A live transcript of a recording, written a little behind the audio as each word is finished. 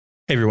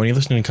Hey everyone, you're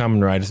listening to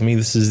Kamen Ride with me.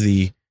 This is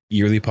the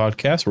yearly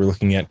podcast. We're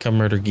looking at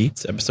Kamen Rider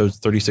Geats, episodes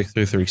 36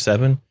 through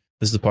 37.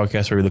 This is the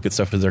podcast where we look at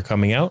stuff as they're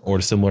coming out or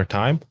at a similar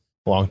time,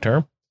 long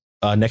term.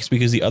 Next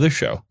week is the other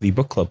show, the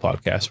book club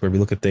podcast, where we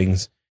look at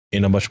things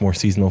in a much more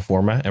seasonal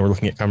format. And we're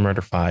looking at Kamen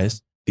Rider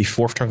 5's, the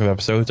fourth chunk of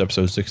episodes,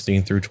 episodes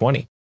 16 through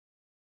 20.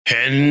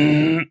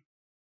 Henshin.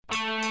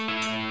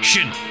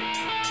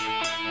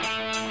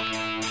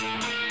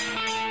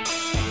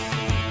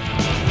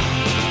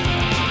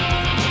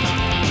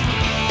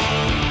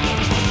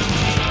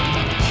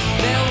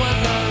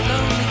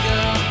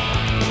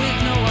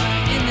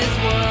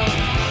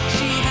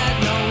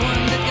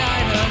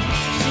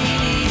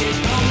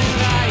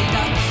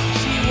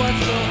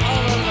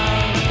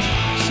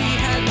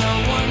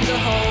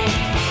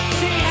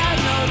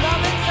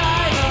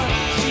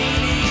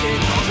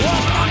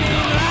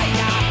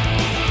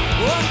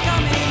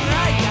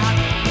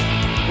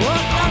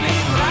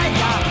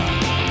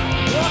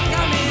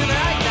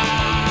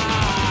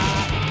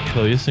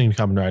 Hello, you're listening to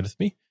Kamen Ride with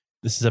me.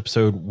 This is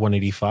episode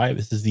 185.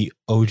 This is the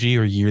OG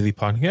or yearly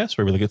podcast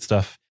where we look at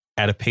stuff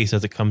at a pace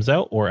as it comes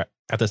out or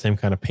at the same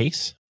kind of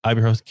pace. I'm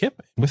your host, Kip.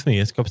 And with me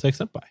is Kopsek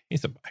Senpai. Hey,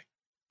 Senpai.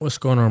 What's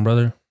going on,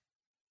 brother?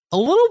 A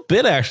little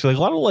bit, actually. A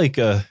lot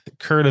of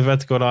current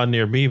events going on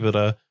near me.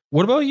 But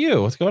what about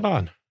you? What's going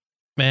on?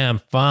 Man, I'm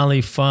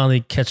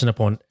finally catching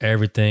up on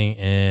everything,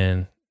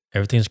 and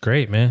everything's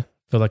great, man.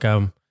 I feel like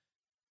I'm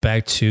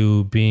back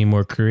to being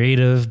more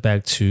creative,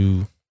 back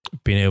to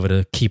being able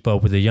to keep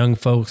up with the young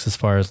folks as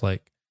far as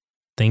like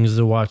things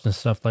to watch and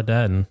stuff like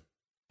that. And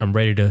I'm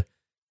ready to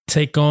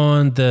take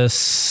on the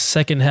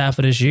second half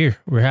of this year.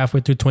 We're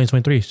halfway through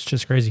 2023. It's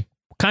just crazy.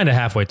 Kind of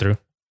halfway through.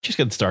 Just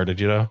getting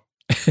started, you know?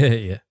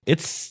 Yeah.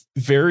 It's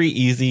very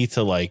easy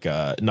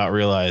to not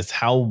realize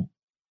how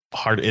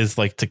hard it is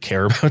to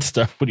care about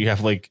stuff when you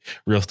have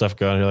real stuff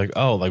going. You're like,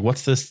 oh,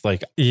 what's this?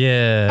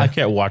 Yeah. I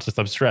can't watch this.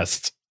 I'm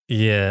stressed.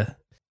 Yeah,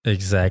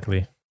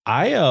 exactly.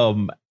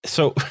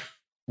 So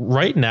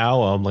right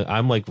now,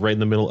 I'm right in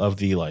the middle of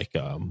the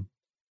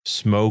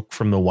smoke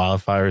from the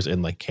wildfires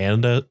in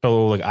Canada.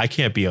 So I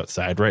can't be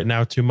outside right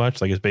now too much.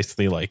 It's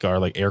basically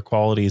our air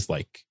quality is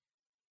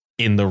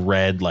in the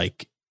red.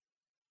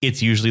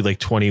 It's usually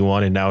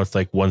 21 and now it's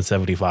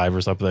 175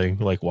 or something.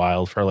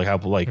 Wild for how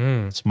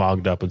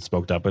smogged up and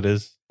smoked up it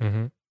is.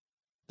 Mm-hmm.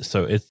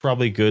 So it's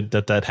probably good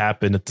that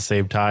happened at the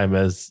same time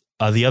as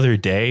the other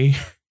day.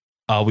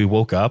 We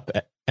woke up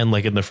and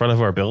in the front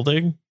of our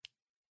building,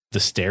 the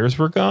stairs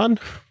were gone.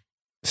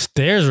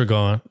 Stairs were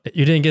gone.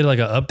 You didn't get an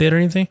update or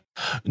anything?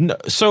 No.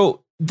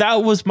 So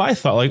that was my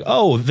thought.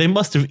 Oh, they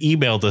must have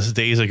emailed us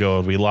days ago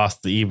and we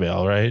lost the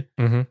email, right?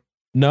 Mm-hmm.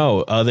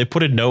 No, they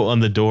put a note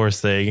on the door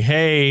saying,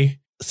 hey,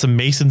 some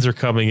masons are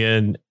coming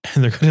in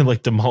and they're going to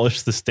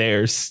demolish the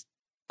stairs.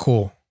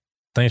 Cool.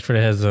 Thanks for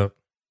the heads up.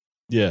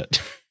 Yeah.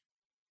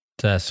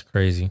 That's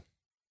crazy.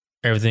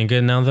 Everything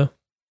good now though?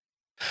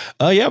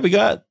 Yeah, we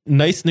got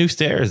nice new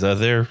stairs.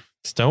 They're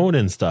stone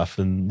and stuff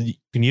and you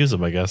can use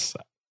them, I guess.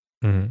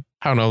 Mm-hmm.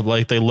 I don't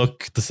know, they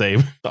look the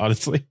same,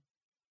 honestly.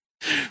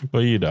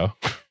 But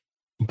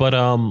But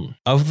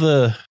of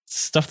the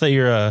stuff that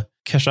you're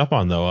catch up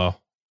on though,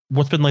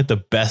 what's been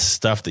the best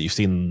stuff that you've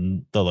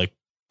seen the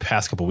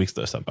past couple weeks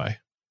though, Senpai?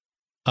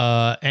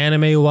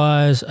 Anime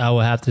wise, I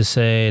would have to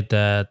say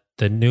that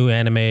the new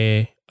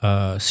anime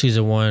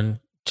season 1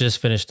 just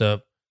finished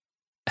up,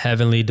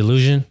 Heavenly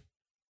Delusion.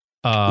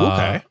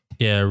 Okay.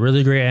 Yeah,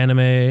 really great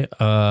anime.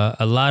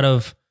 A lot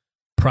of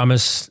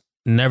Promise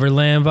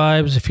Neverland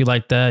vibes. If you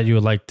like that, you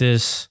would like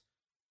this.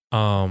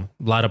 A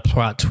lot of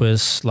plot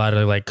twists, a lot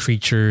of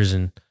creatures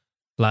and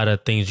a lot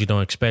of things you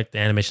don't expect. The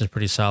animation is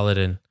pretty solid,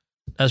 and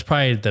that's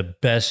probably the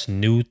best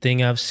new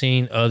thing I've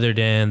seen other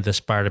than the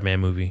Spider-Man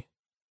movie.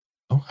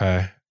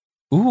 Okay.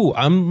 Ooh,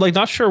 I'm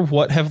not sure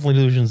what Heavenly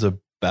Delusion's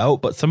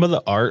about, but some of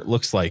the art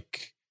looks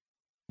like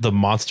the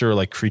monster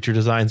creature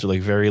designs are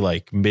very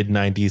mid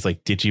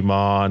 90s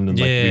Digimon and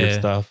weird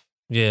stuff.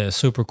 Yeah,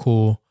 super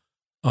cool.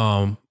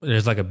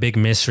 There's a big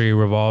mystery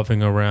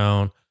revolving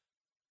around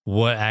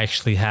what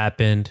actually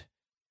happened.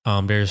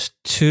 There's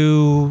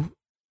 2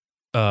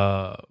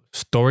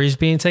 stories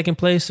being taken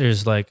place.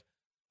 There's a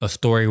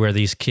story where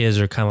these kids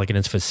are kind of in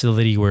this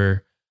facility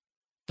where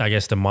I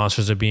guess the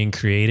monsters are being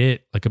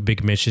created, a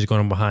big mystery is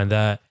going on behind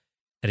that.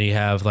 And you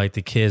have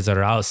the kids that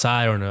are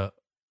outside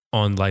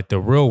on the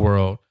real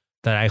world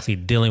that are actually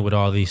dealing with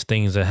all these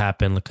things that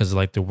happen because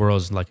the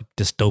world's a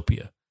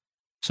dystopia.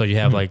 So you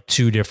have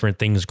 2 different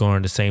things going on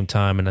at the same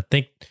time. And I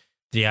think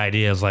the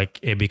idea is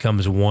it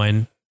becomes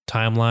one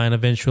timeline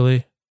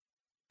eventually.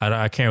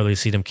 I can't really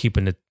see them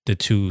keeping the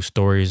 2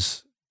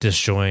 stories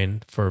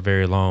disjoined for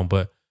very long,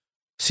 but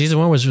season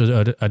 1 was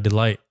a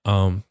delight.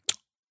 One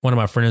of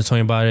my friends told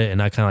me about it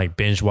and I kind of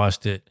binge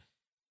watched it.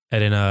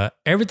 And then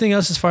everything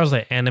else as far as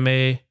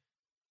anime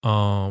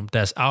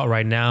that's out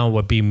right now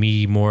would be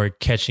me more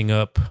catching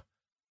up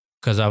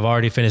because I've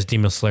already finished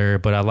Demon Slayer,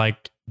 but I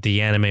like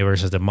the anime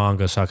versus the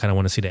manga, so I kind of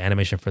want to see the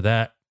animation for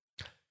that.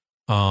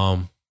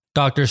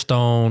 Dr.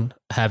 Stone,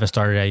 haven't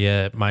started that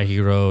yet. My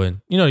Hero,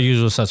 and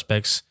usual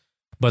suspects.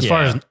 But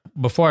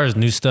as far as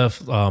new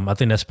stuff, I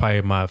think that's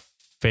probably my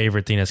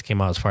favorite thing that's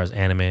came out as far as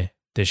anime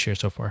this year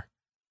so far.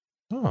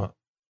 Oh,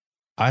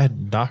 I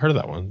had not heard of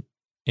that one.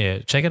 Yeah,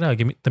 check it out.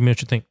 Let me know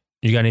what you think.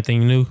 You got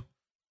anything new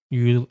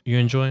you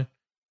enjoy?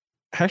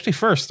 Actually,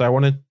 first I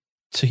wanted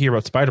to hear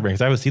about Spider-Man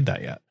because I haven't seen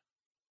that yet.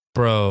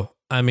 Bro,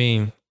 I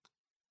mean,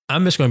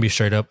 I'm just gonna be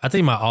straight up. I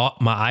think my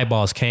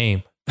eyeballs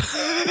came.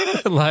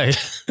 Like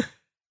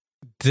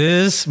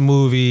this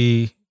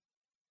movie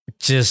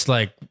just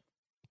like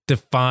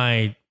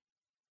defined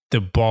the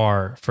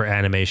bar for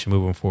animation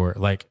moving forward.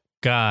 Like,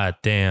 god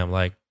damn,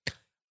 like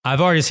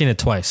I've already seen it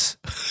twice.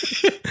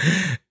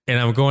 And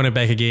I'm going it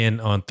back again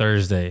on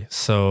Thursday.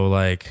 So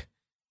like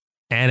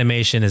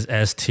animation is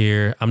S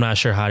tier. I'm not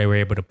sure how they were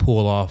able to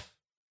pull off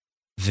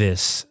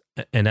this.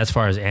 And as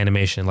far as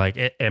animation, like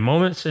at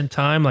moments in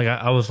time, like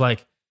I was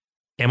like,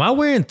 am I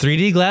wearing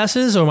 3D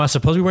glasses or am I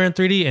supposed to be wearing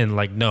 3D? And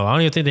like, no, I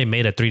don't even think they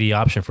made a 3D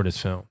option for this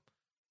film.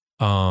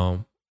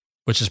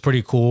 Which is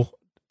pretty cool.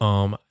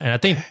 And I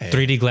think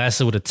 3D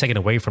glasses would have taken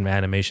away from the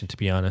animation, to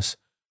be honest.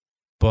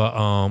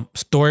 But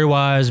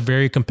story-wise,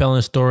 very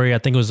compelling story. I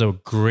think it was a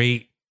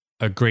great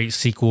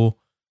sequel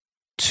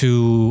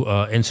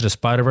to Into the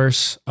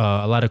Spider-Verse.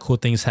 A lot of cool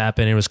things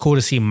happened. It was cool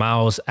to see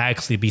Miles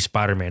actually be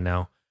Spider-Man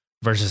now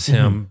versus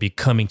him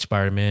becoming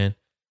Spider-Man.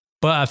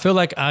 But I feel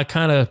like I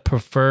kind of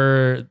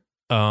prefer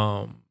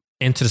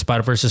Into the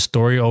Spider-Verse's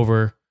story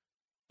over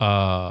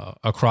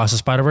Across the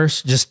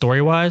Spider-Verse, just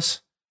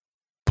story-wise.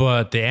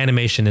 But the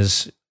animation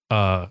is,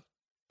 I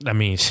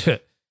mean,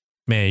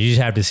 man, you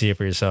just have to see it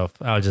for yourself.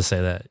 I would just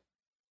say that.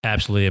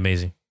 Absolutely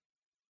amazing.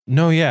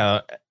 No,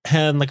 yeah.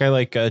 And like,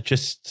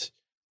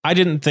 I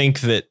didn't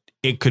think that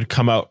it could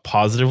come out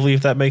positively,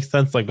 if that makes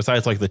sense. Like,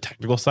 besides like the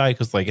technical side,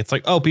 because like, it's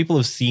like, oh, people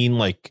have seen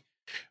like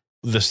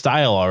the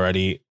style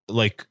already.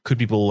 Like, could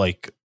people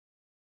like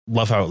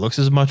love how it looks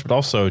as much? But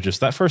also just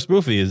that first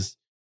movie is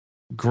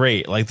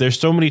great. Like, there's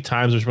so many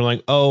times where we're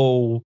like,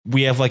 oh,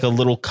 we have like a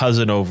little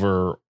cousin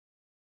over.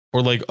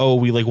 Or like, oh,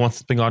 we like want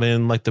something on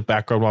in like the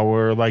background while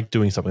we're like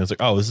doing something. It's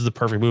like, oh, this is a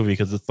perfect movie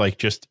because it's like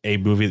just a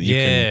movie that you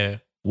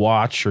can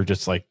watch or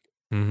just like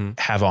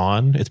have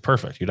on. It's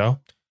perfect, you know?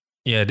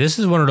 Yeah, this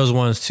is one of those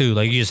ones too.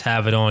 Like you just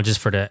have it on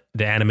just for the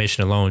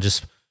animation alone.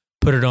 Just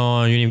put it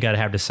on. You don't even got to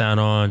have the sound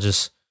on.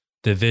 Just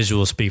the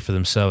visuals speak for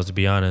themselves, to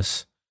be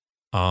honest.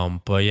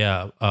 But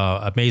yeah,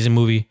 amazing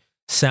movie.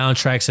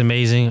 Soundtrack's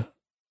amazing.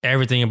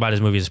 Everything about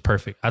this movie is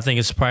perfect. I think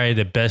it's probably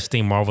the best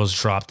thing Marvel's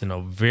dropped in a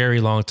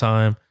very long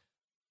time.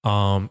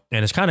 And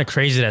it's kind of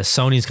crazy that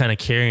Sony's kind of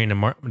carrying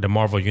the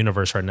Marvel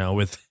universe right now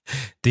with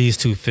these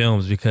two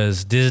films,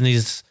 because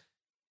Disney's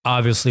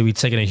obviously we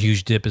taking a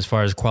huge dip as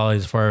far as quality,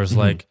 as far as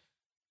like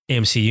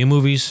MCU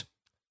movies,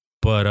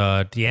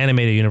 but the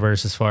animated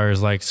universe, as far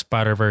as like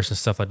Spider-Verse and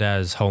stuff like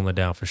that, is holding it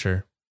down for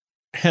sure.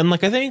 And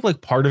like, I think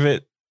like part of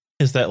it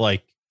is that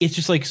like it's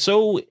just like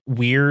so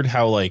weird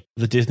how like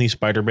the Disney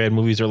Spider-Man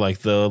movies are like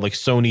the like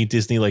Sony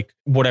Disney like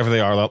whatever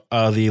they are,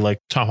 the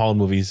like Tom Holland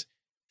movies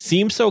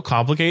seem so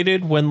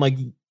complicated when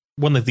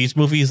these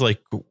movies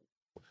like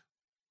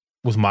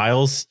with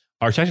Miles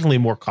are technically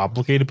more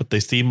complicated, but they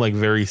seem like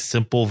very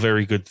simple,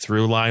 very good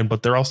through line.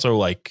 But they're also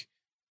like,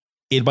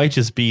 it might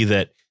just be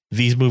that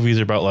these movies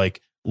are about like,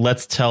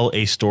 let's tell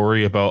a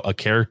story about a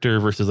character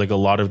versus like a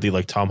lot of the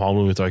like Tom Holland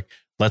movies, like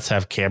let's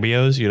have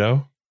cameos, you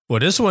know? Well,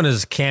 this one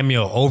is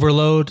cameo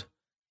overload.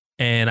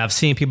 And I've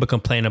seen people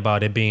complain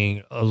about it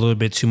being a little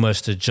bit too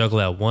much to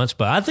juggle at once,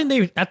 but I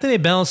think they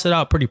balanced it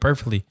out pretty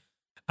perfectly.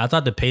 I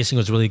thought the pacing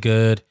was really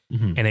good,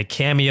 and the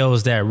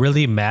cameos that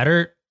really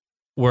mattered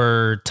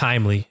were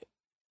timely.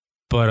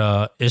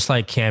 But it's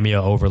like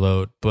cameo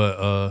overload.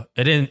 But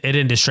it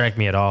didn't distract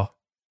me at all.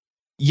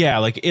 Yeah,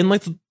 like in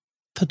like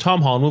the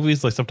Tom Holland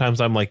movies, like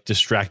sometimes I'm like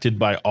distracted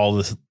by all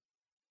this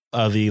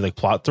the like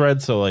plot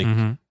threads. So like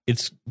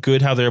it's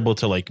good how they're able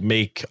to like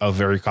make a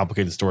very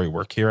complicated story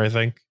work here, I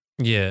think.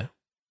 Yeah.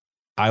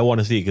 I want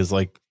to see, because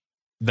like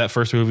that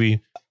first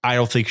movie, I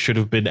don't think should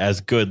have been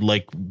as good.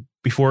 Like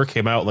before it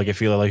came out, like I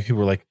feel like people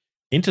were like,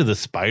 Into the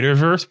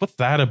Spider-Verse, what's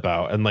that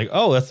about? And like,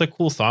 oh, that's a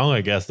cool song,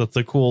 I guess. That's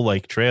a cool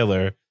like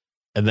trailer.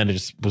 And then it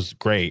just was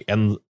great.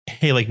 And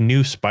hey, like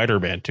new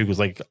Spider-Man too, because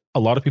like a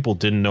lot of people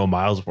didn't know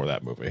Miles before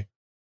that movie.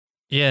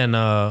 Yeah, and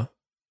I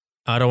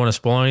don't want to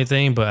spoil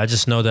anything, but I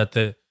just know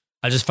that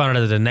I just found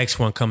out that the next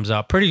one comes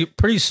out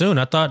pretty soon.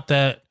 I thought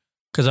that,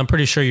 because I'm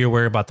pretty sure you're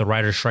worried about the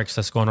writer strikes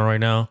that's going on right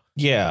now.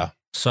 Yeah.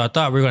 So I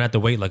thought we were gonna have to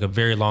wait like a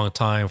very long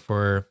time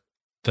for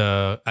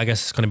I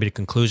guess it's gonna be the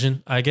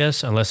conclusion, I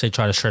guess, unless they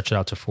try to stretch it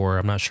out to 4.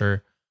 I'm not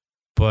sure.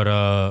 But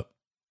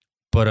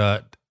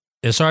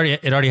it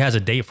already has a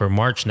date for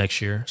March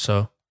next year,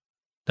 so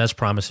that's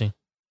promising.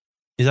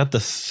 Is that the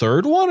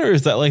third one, or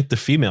is that like the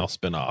female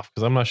spinoff?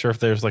 Because I'm not sure if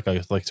there's like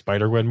a like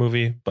Spider-Gwen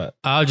movie, but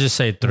I'll just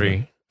say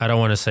 3. I don't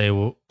want to say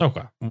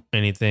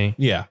anything.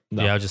 Yeah.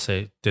 No. Yeah, I'll just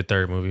say the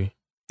third movie.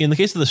 In the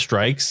case of the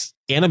strikes,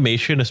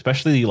 animation,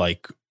 especially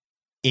like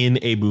in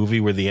a movie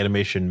where the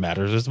animation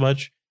matters as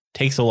much,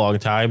 takes a long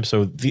time.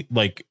 So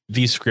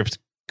these scripts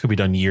could be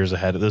done years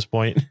ahead at this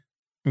point.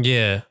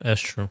 Yeah,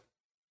 that's true.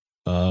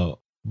 But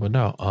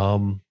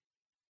no.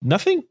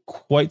 Nothing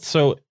quite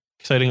so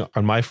exciting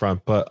on my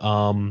front, but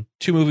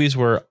two movies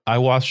where I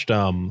watched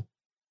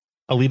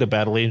Alita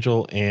Battle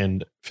Angel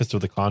and Fist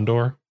of the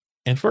Condor.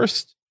 And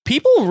first,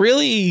 people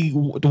really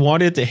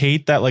wanted to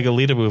hate that like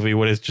Alita movie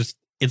when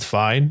it's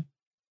fine.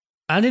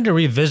 I need to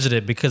revisit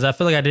it because I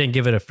feel like I didn't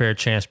give it a fair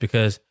chance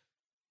because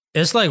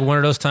it's like one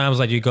of those times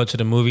like you go to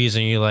the movies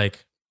and you're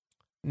like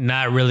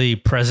not really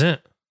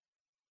present.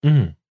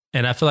 Mm-hmm.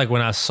 And I feel like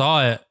when I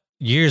saw it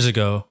years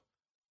ago,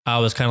 I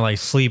was kind of like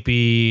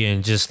sleepy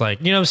and just like,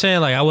 you know what I'm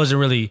saying? Like I wasn't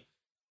really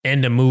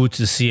in the mood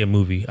to see a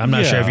movie. I'm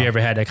not sure if you ever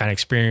had that kind of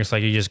experience,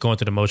 like you're just going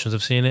through the motions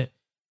of seeing it.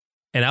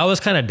 And I was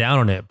kind of down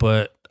on it,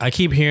 but I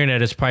keep hearing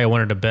that it's probably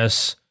one of the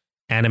best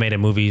animated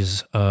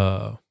movies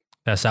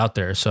that's out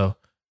there. So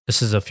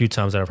this is a few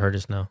times that I've heard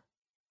this now.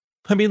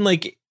 I mean,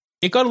 like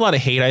it got a lot of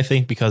hate, I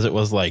think, because it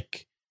was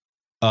like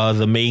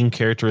the main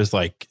character is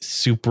like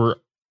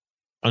super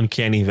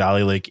uncanny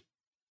valley, like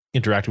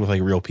interacting with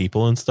like real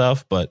people and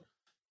stuff. But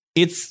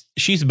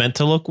she's meant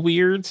to look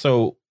weird.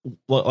 So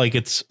like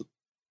it's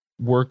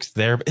works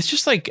there. But it's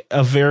just like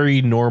a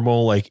very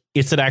normal, like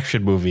it's an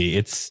action movie.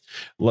 It's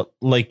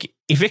like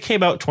if it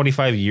came out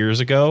 25 years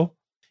ago,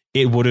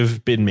 it would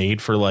have been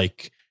made for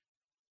like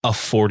a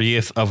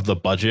 40th of the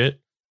budget.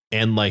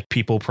 And like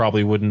people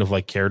probably wouldn't have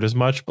like cared as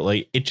much, but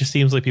like it just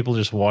seems like people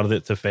just wanted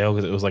it to fail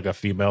because it was like a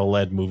female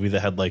led movie that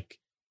had like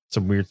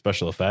some weird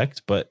special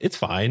effects, but it's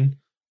fine.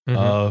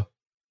 Mm-hmm.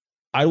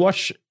 I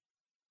watch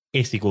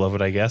a sequel of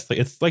it, I guess. Like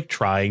it's like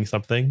trying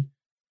something.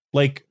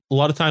 Like a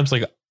lot of times,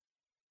 like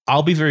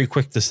I'll be very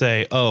quick to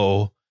say,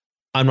 oh,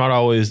 I'm not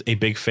always a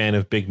big fan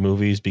of big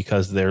movies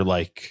because they're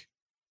like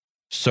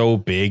so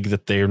big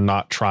that they're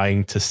not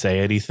trying to say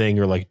anything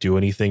or like do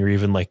anything or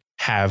even like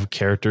have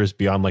characters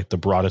beyond like the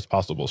broadest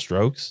possible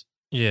strokes.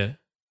 Yeah.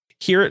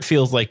 Here it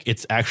feels like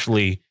it's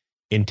actually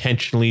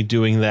intentionally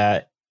doing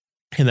that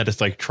and that it's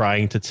like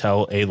trying to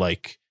tell a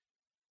like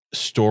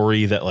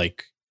story that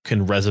like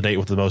can resonate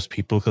with the most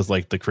people because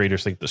like the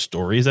creators think the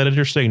story is that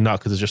interesting, not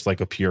because it's just like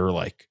a pure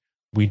like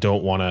we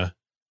don't want to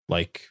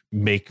like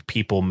make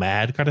people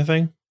mad kind of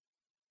thing.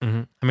 Mm-hmm.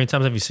 How many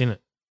times have you seen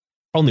it?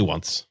 Only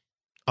once.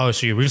 Oh,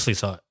 so you recently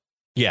saw it?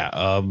 Yeah.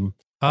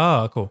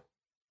 Oh, cool.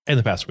 In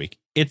the past week.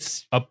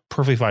 It's a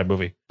perfectly fine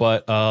movie.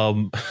 But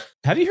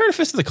have you heard of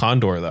Fist of the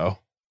Condor though?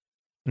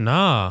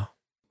 Nah.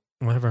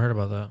 I never heard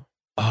about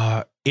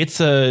that. It's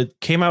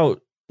came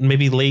out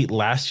maybe late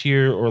last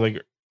year or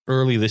like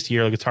early this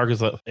year. Like it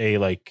targets a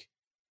like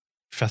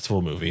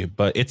festival movie,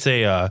 but it's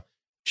a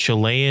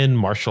Chilean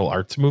martial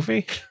arts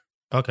movie.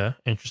 Okay,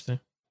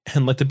 interesting.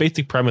 And like the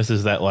basic premise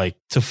is that like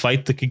to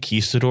fight the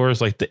conquistadors,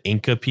 like the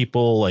Inca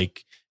people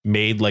like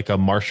made like a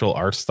martial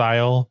arts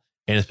style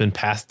and it's been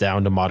passed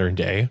down to modern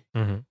day.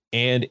 Mm-hmm.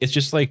 And it's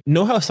just like,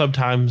 know how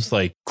sometimes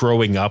like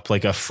growing up,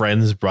 like a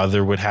friend's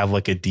brother would have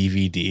like a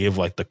DVD of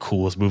like the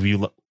coolest movie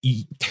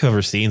you've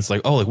ever seen. It's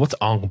like, oh, like what's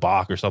Ong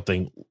Bak or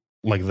something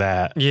like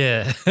that.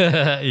 Yeah.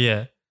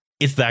 Yeah.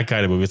 It's that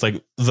kind of movie. It's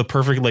like the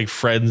perfect like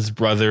friend's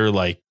brother,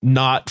 like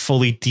not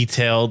fully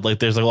detailed. Like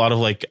there's like a lot of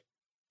like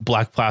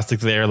black plastic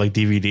there, like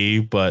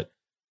DVD, but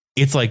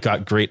it's like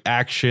got great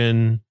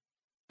action.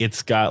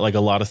 It's got like a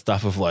lot of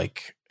stuff of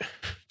like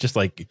just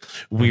like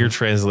weird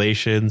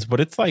translations, but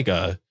it's like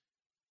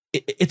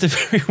it's a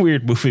very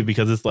weird movie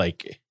because it's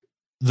like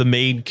the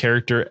main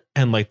character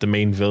and like the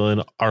main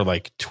villain are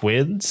like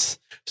twins.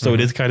 So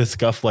it is kind of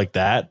scuffed like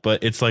that,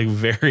 but it's like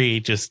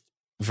very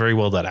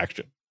well done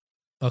action.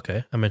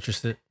 Okay, I'm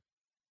interested.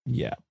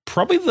 Yeah,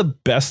 probably the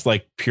best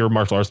like pure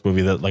martial arts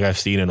movie that like I've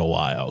seen in a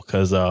while.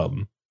 Because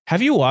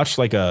have you watched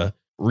like a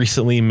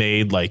recently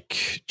made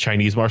like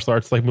Chinese martial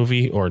arts like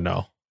movie or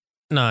no?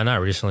 No,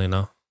 not recently.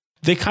 No.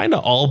 They kind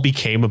of all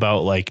became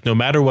about like no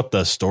matter what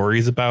the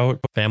story's about,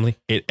 family.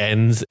 It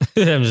ends.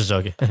 I'm just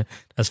joking.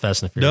 That's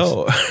Fast and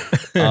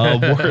Furious. No,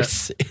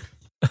 worse.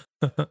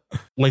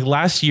 Like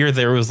last year,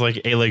 there was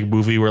like a like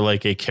movie where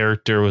like a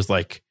character was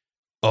like,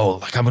 "Oh,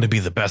 like I'm gonna be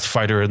the best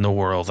fighter in the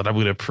world, and I'm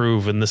gonna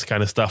prove," and this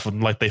kind of stuff.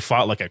 And like they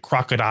fought like a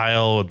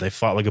crocodile, and they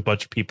fought like a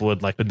bunch of people,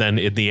 and like, but then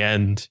in the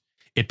end,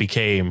 it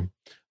became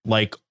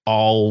like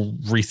all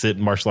recent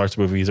martial arts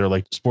movies or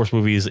like sports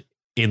movies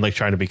in like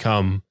trying to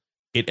become.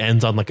 It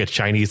ends on like a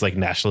Chinese like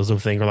nationalism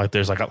thing, or like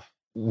there's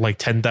like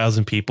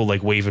 10,000 people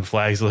like waving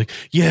flags, like,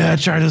 yeah,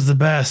 China's the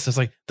best. It's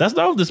like that's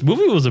not what this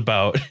movie was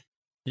about.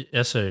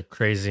 That's a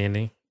crazy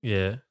ending.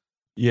 Yeah.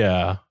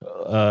 Yeah.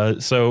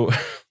 So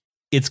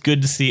it's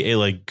good to see a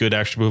like good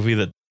action movie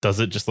that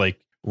doesn't just like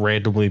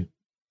randomly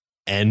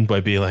end by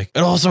being like,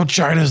 and also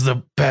China's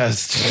the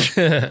best.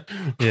 Yeah.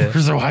 We're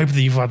so hyped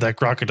that you fought that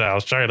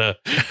crocodile, China.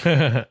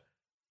 At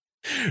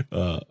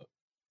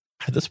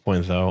this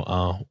point,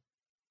 though,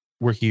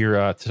 we're here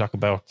to talk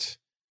about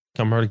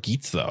Kamen Rider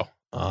Geats, though.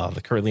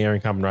 The currently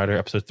airing Kamen Rider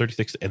episodes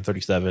 36 and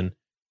 37.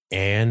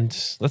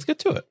 And let's get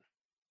to it.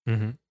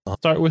 Mm-hmm. I'll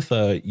start with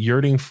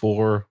Yearning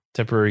for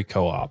Temporary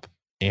Co-op.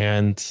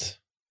 And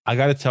I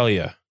got to tell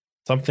you,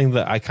 something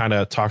that I kind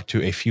of talked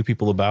to a few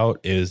people about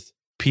is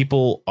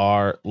people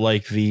are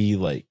like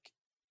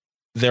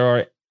there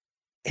are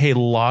a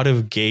lot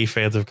of gay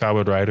fans of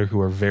Kamen Rider who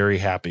are very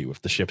happy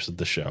with the ships of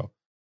the show.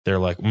 They're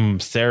like,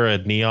 Sarah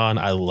and Neon,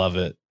 I love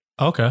it.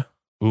 Okay.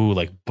 Ooh,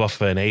 like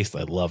Buffa and Ace,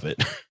 I love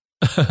it.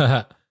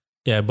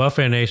 Yeah,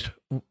 Buffa and Ace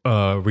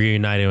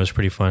reuniting was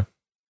pretty fun.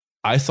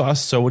 I saw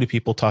so many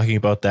people talking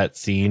about that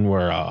scene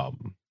where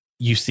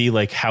you see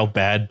like how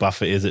bad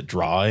Buffa is at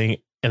drawing,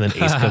 and then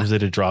Ace comes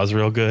in and draws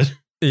real good.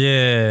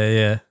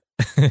 Yeah.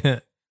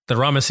 The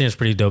ramen scene is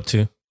pretty dope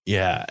too.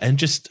 Yeah, and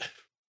just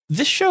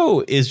this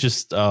show is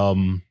just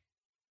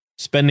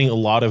spending a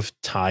lot of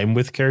time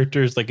with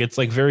characters. Like it's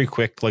like very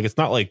quick. Like it's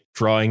not like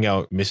drawing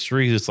out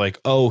mysteries. It's like,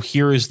 oh,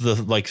 here is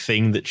the like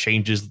thing that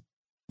changes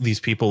these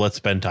people. Let's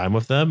spend time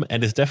with them.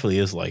 And it definitely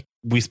is like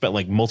we spent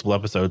like multiple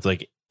episodes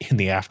like in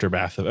the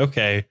aftermath of,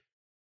 okay,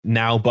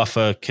 now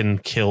Buffa can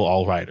kill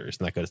all riders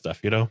and that kind of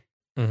stuff, you know?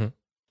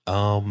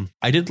 Mm-hmm.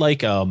 I did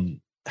like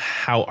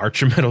how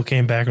Archimetal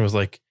came back and was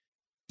like,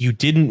 you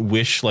didn't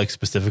wish like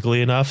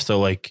specifically enough. So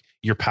like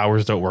your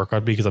powers don't work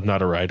on me because I'm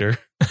not a rider.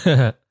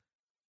 That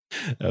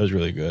was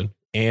really good.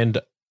 And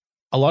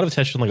a lot of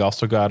attention like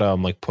also got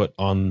like put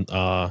on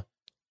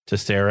to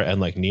Sarah and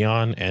like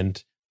Neon,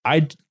 and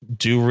I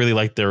do really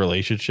like their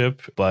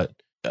relationship, but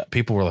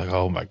people were like,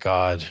 oh my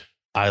god,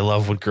 I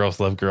love when girls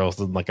love girls,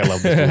 and like I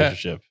love this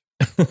relationship.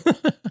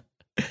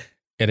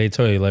 Yeah, they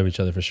totally love each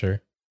other for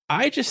sure.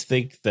 I just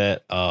think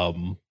that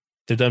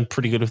they've done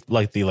pretty good with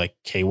like the like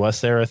Keiwa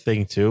Sarah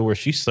thing too, where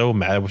she's so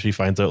mad when she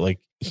finds out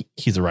like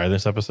he's a rider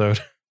this episode.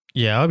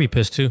 Yeah, I'll be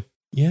pissed too.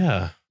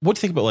 Yeah. What do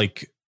you think about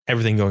like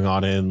everything going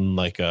on in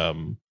like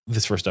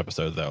this first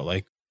episode though?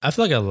 Like I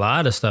feel like a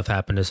lot of stuff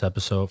happened this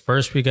episode.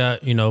 First we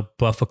got,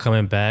 Buffa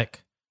coming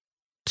back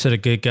to the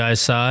good guy's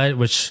side,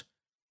 which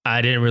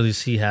I didn't really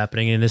see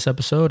happening in this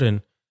episode,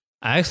 and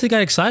I actually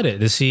got excited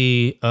to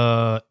see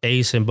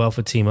Ace and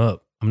Buffa team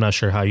up. I'm not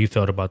sure how you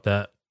felt about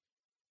that.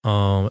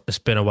 It's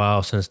been a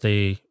while since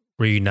they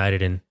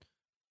reunited and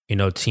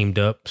teamed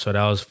up, so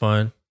that was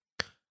fun.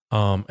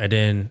 And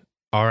then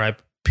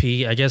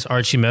R.I.P. I guess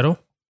Archie Metal.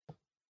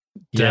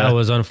 Yeah. That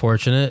was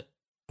unfortunate.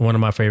 One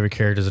of my favorite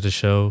characters of the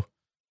show.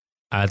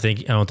 I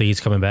don't think he's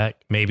coming back.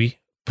 Maybe,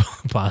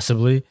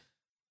 possibly.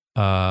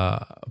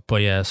 But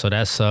yeah, so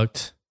that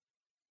sucked.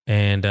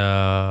 And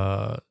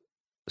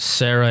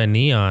Sarah and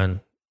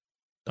Neon,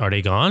 are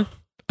they gone?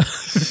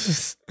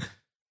 So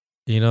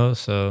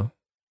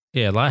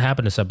yeah, a lot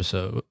happened this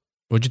episode.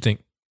 What'd you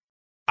think?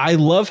 I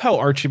love how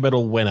Archie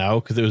Metal went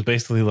out because it was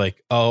basically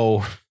like,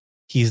 oh,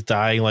 he's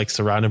dying like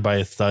surrounded by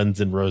his sons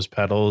and rose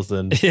petals,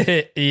 and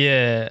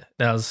yeah,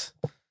 that was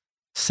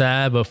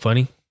sad but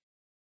funny.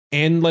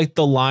 And like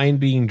the line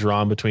being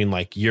drawn between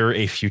like you're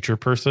a future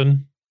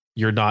person,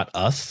 you're not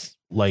us.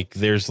 Like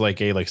there's like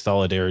a like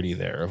solidarity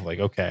there of like,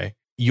 okay,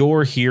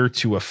 you're here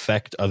to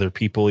affect other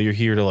people. You're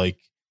here to like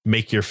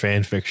make your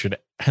fan fiction,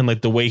 and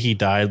like the way he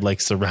died, like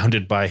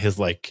surrounded by his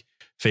like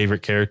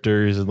favorite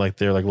characters and like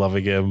they're like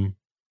loving him.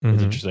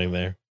 It's interesting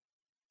there.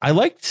 I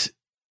liked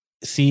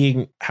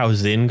seeing how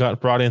Zin got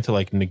brought in to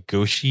like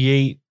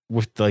negotiate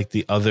with like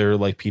the other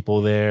like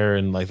people there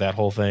and like that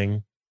whole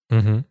thing.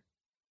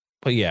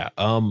 But yeah,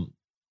 all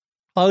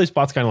these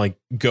spots kind of like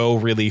go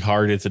really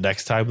hard into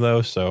next time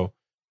though. So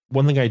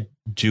one thing I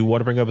do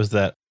want to bring up is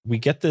that we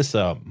get this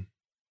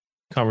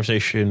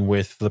conversation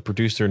with the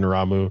producer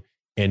Naramu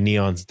and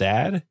Neon's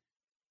dad,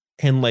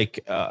 and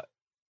like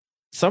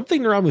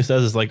something Naramu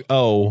says is like,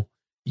 oh,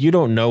 you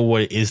don't know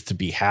what it is to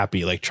be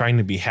happy, like trying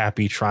to be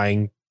happy,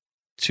 trying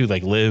to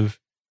like live,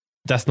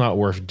 that's not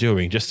worth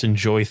doing. Just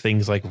enjoy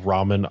things like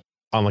ramen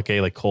on like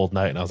a like cold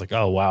night. And I was like,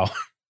 oh wow.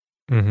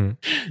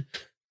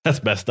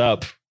 That's messed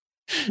up.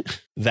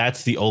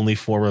 That's the only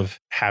form of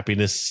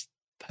happiness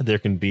there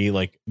can be,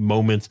 like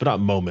moments, but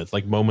not moments,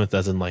 like moments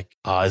as in like,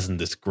 isn't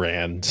this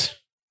grand?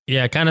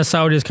 Yeah, I kind of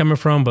saw where he's coming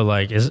from, but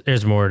like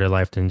there's more to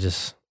life than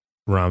just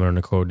ramen on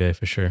a cold day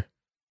for sure.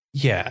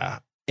 Yeah.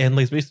 And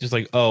like it's basically just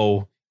like,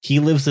 oh, he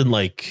lives in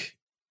like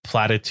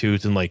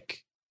platitudes and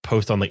like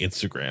post on like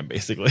Instagram,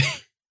 basically.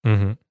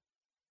 A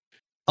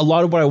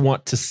lot of what I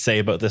want to say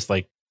about this,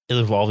 like, is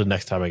involved in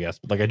next time, I guess.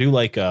 But like I do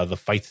like the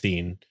fight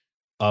scene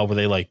where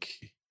they like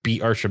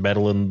beat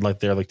Archimetal and like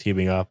they're like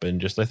teaming up,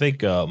 and just I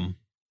think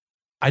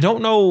I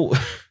don't know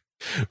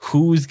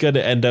who's gonna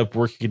end up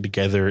working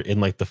together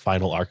in like the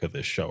final arc of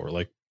this show, or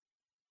like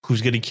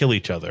who's gonna kill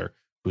each other,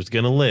 who's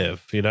gonna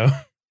live, you know?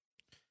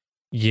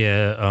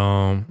 Yeah,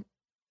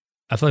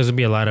 I feel like there's gonna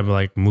be a lot of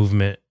like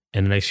movement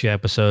in the next few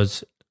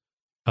episodes,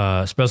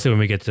 especially when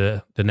we get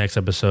to the next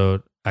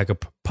episode. I could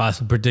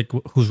possibly predict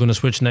who's gonna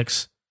switch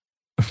next,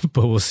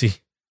 but we'll see.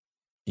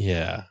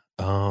 Yeah,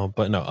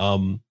 but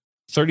no,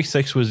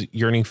 36 was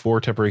Yearning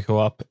 4 temporary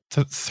co-op.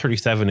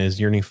 37 is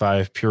Yearning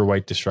 5 pure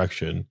white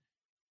destruction.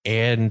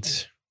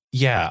 And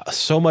yeah,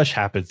 so much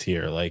happens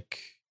here. Like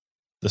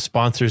the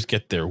sponsors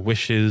get their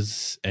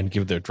wishes and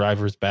give their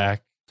drivers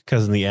back,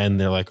 because in the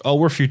end they're like, oh,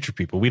 we're future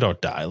people, we don't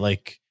die.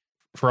 Like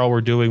for all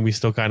we're doing, we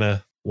still kind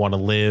of want to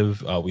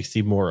live. We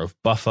see more of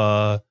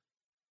Buffa,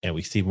 and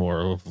we see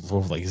more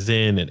of like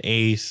Zin and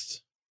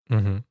Ace.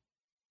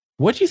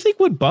 What do you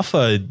think when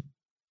Buffa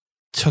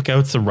took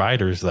out some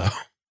riders though?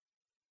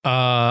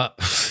 Uh,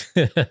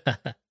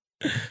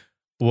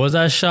 was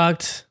I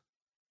shocked?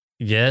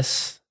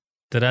 Yes.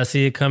 Did I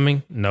see it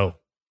coming? No.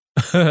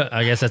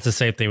 I guess that's the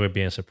same thing with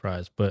being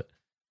surprised. But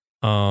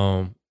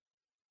um,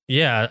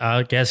 yeah,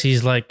 I guess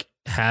he's like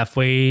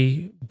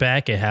halfway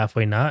back and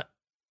halfway not.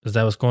 Is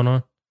that what's going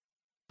on?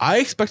 I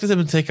expected him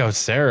to take out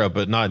Sarah,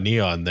 but not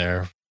Neon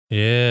there.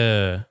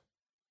 Yeah.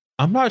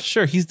 I'm not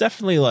sure. He's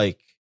definitely like,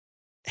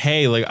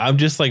 hey, like I'm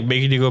just like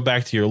making you go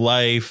back to your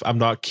life. I'm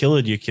not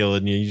killing you.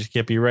 You just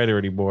can't be Rider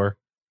anymore.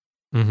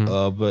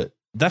 Mm-hmm. But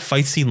that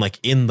fight scene, like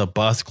in the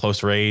bus,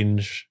 close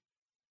range,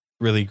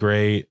 really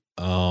great.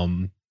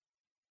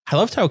 I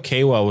loved how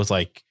Kawa was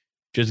like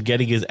just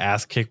getting his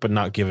ass kicked, but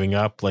not giving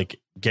up, like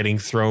getting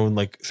thrown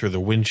like through the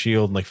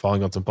windshield and like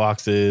falling on some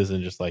boxes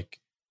and just like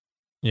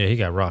Yeah, he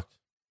got rocked.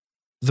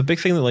 the big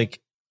thing that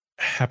like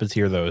happens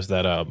here though is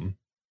that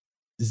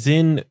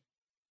Zin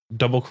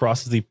double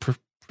crosses the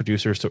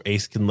producer so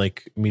Ace can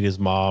like meet his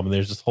mom, and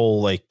there's this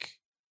whole like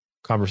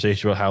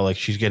conversation about how like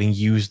she's getting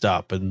used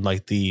up, and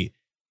like the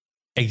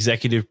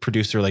executive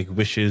producer like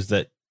wishes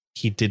that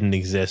he didn't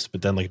exist,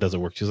 but then like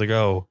doesn't work. She's like,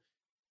 oh,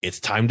 it's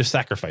time to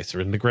sacrifice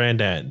her in the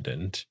grand end,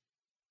 and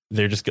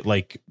they're just get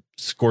like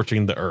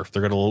scorching the earth.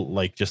 They're gonna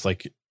like just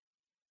like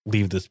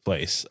leave this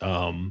place.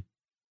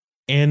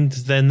 And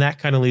then that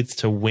kind of leads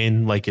to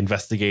Win like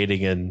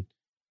investigating and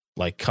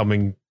like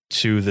coming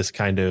to this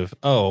kind of,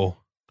 oh,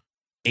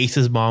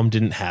 Ace's mom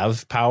didn't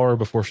have power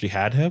before she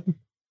had him.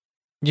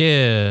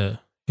 Yeah.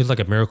 He's like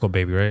a miracle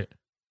baby, right?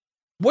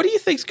 What do you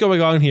think's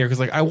going on here? Because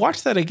like I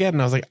watched that again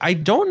and I was like, I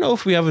don't know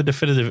if we have a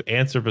definitive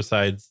answer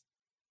besides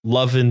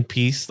love and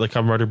peace. Like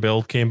Comrade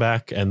Bill came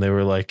back and they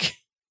were like,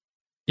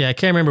 Yeah, I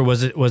can't remember.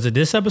 Was it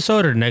this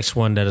episode or the next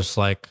one that it's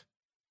like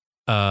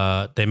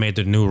they made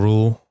the new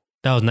rule?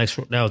 That was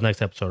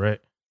next episode, right?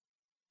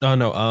 oh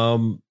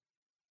no,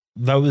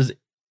 that was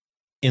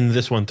in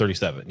this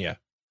 137. Yeah.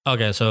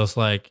 Okay, so it's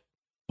like,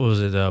 what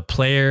was it, a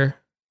player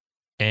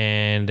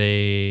and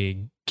a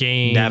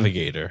game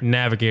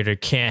navigator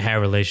can't have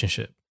a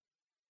relationship.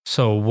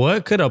 So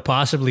what could have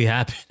possibly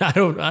happened? I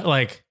don't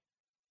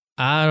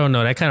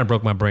know. That kind of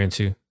broke my brain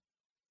too.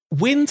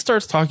 Win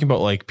starts talking about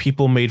like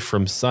people made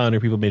from sun or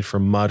people made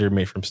from mud or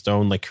made from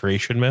stone, like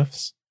creation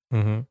myths.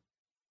 Mm-hmm.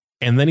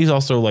 And then he's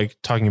also like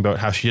talking about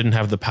how she didn't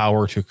have the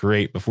power to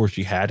create before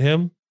she had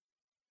him.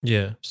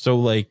 Yeah. So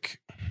like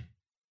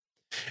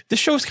this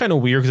show's kind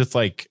of weird because it's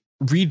like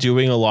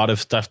redoing a lot of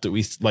stuff that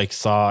we like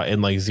saw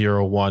in like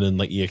 01 and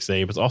like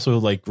EXA, but it's also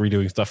like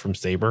redoing stuff from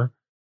Saber.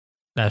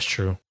 That's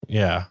true.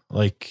 Yeah.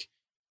 Like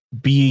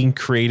being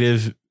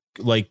creative,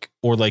 like,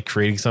 or like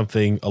creating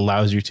something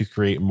allows you to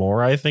create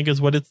more, I think is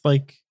what it's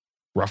like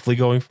roughly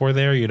going for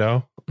there, you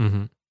know?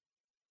 Mm-hmm.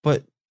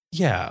 But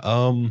yeah,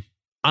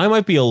 I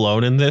might be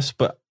alone in this,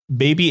 but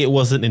maybe it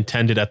wasn't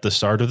intended at the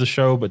start of the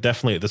show, but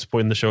definitely at this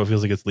point in the show, it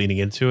feels like it's leaning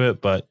into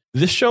it. But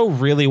this show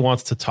really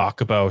wants to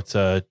talk about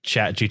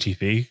Chat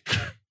GTP.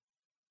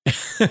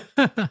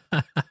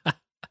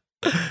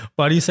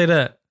 Why do you say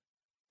that?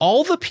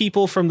 All the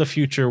people from the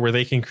future where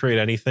they can create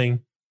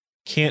anything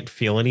can't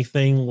feel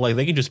anything. Like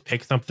they can just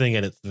pick something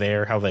and it's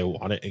there how they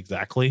want it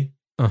exactly.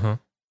 Uh-huh.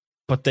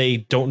 But they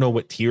don't know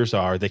what tears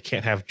are. They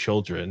can't have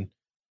children.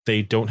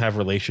 They don't have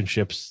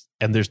relationships.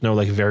 And there's no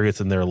like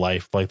variance in their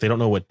life. Like they don't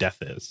know what death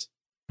is.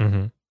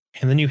 Mm-hmm.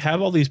 And then you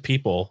have all these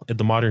people in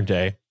the modern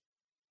day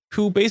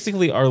who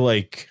basically are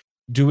like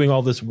doing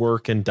all this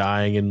work and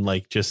dying and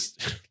like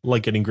just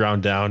like getting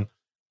ground down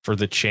for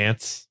the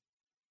chance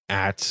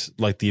at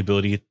like the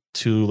ability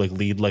to like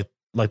lead like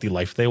the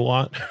life they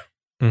want.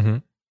 Mm-hmm.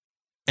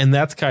 And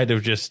that's kind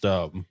of just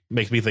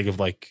makes me think of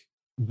like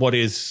what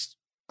is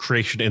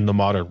creation in the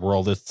modern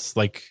world. It's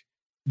like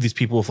these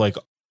people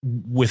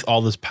with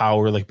all this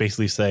power, like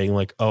basically saying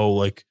like, oh,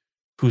 like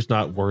who's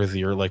not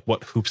worthy or like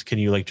what hoops can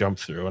you like jump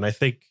through? And I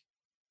think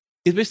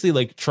it's basically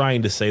like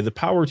trying to say the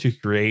power to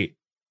create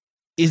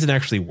isn't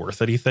actually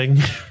worth anything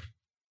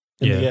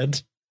in the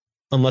end,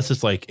 unless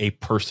it's like a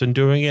person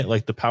doing it.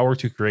 Like the power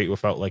to create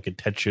without like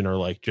intention or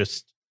like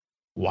just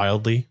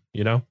wildly,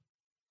 you know?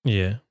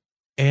 Yeah.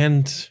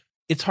 And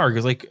it's hard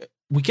because like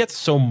we get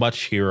so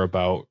much here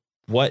about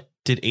what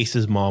did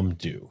Ace's mom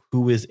do?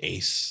 Who is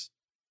Ace?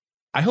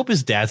 I hope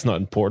his dad's not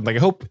important. Like I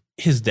hope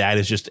his dad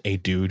is just a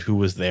dude who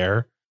was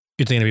there.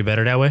 You think it'd be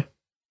better that way?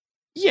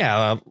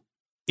 Yeah.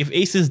 If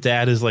Ace's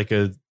dad is like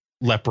a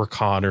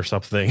leprechaun or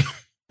something,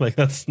 like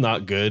that's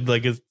not good.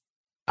 Like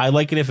I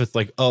like it if it's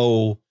like,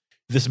 oh,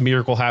 this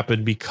miracle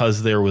happened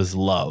because there was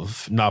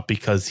love, not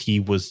because he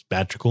was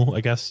magical,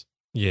 I guess.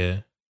 Yeah.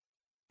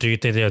 Do you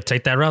think they'll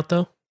take that route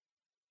though?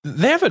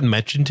 They haven't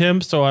mentioned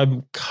him, so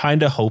I'm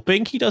kind of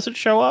hoping he doesn't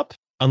show up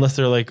unless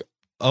they're like,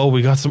 oh,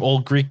 we got some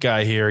old Greek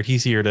guy here.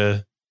 He's here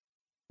to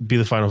be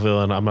the final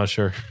villain. I'm not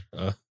sure.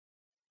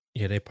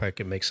 Yeah, they probably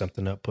could make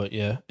something up, but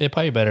yeah, it'd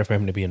probably be better for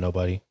him to be a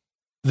nobody.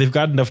 They've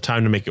got enough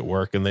time to make it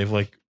work, and they've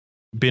like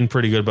been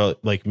pretty good about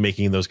like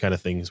making those kind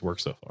of things work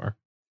so far.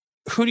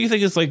 Who do you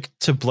think is like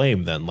to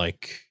blame then?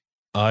 Like,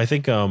 I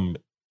think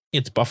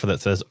it's Buffer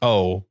that says,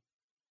 "Oh,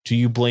 do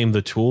you blame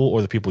the tool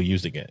or the people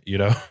using it?" You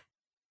know?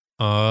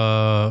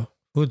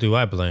 Who do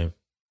I blame?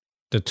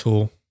 The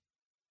tool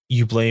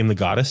You blame the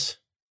goddess?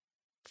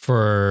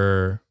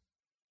 for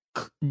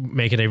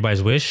making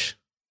everybody's wish.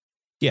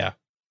 Yeah.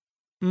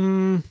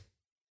 I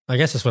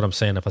guess that's what I'm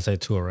saying if I say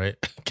tool, right?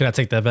 Can I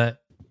take that back?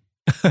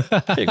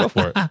 Yeah, go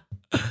for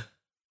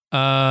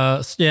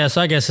it. Yeah,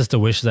 so I guess it's the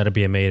wishes that are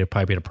being made. It'd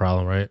probably be the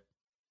problem, right?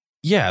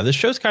 Yeah, this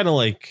show's kind of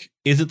like,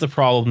 is it the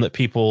problem that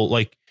people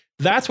like?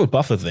 That's what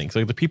Buffa thinks.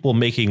 Like the people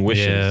making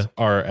wishes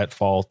are at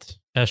fault.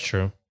 That's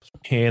true.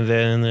 And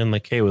then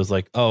like Kay was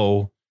like,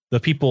 oh, the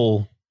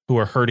people who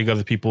are hurting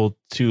other people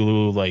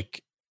to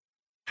like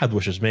have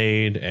wishes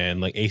made,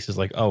 and like Ace is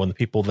like, oh, and the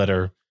people that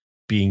are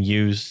being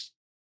used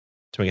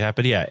to make it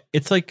happen. Yeah,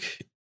 it's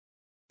like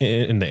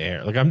in the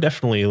air. Like I'm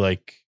definitely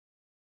like,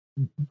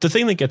 the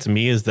thing that gets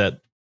me is that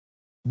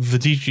the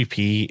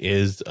DGP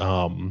is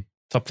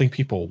something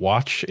people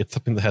watch. It's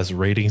something that has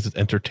ratings, it's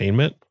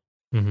entertainment.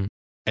 Mm-hmm.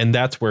 And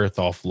that's where it's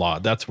all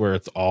flawed. That's where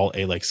it's all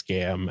a like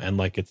scam, and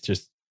like it's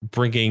just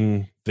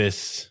bringing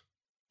this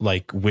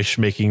like wish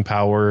making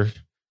power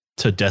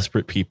to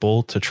desperate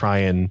people to try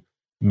and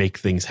make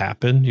things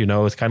happen. You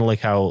know, it's kind of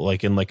like how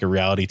like in like a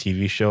reality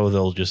TV show,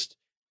 they'll just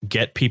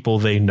get people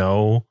they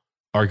know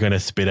are going to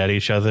spit at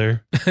each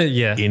other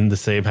Yeah. in the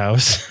same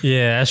house.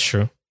 Yeah, that's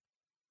true.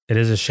 It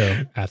is a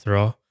show after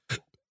all.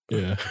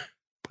 Yeah.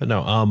 But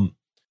no,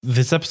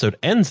 this episode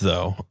ends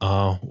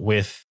though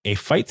with a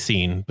fight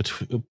scene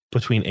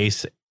between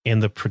Ace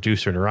and the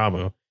producer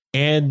Naramu.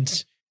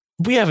 And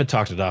we haven't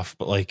talked enough,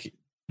 but like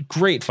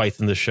great fights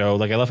in the show.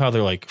 Like I love how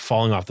they're like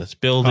falling off this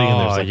building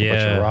and there's like a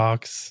bunch of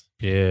rocks.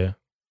 Yeah.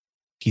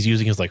 He's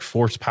using his like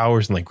force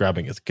powers and like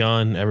grabbing his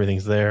gun.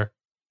 Everything's there.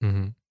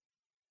 Mm-hmm.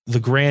 The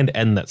grand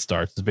end that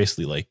starts is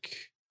basically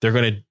like they're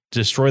going to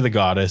destroy the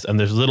goddess, and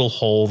there's a little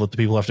hole that the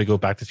people have to go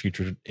back to the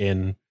future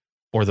in,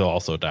 or they'll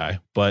also die.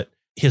 But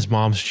his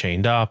mom's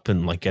chained up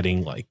and like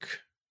getting like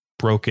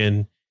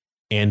broken,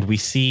 and we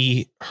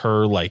see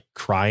her like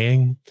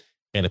crying,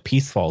 and a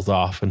piece falls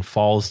off and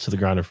falls to the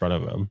ground in front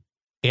of him.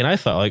 And I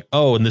thought like,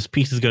 oh, and this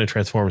piece is going to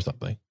transform or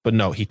something. But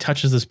no, he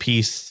touches this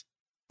piece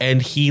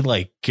and he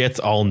like gets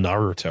all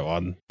Naruto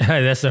on.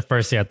 That's the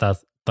first thing I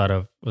thought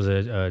of. Was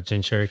it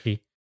Jin Cherokee?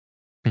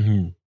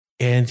 Mm-hmm.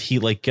 And he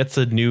like gets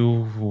a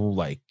new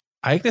like,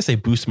 I guess they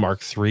boost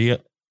Mark 3,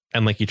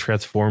 and like he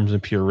transforms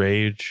in pure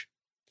rage.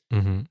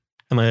 Mm-hmm.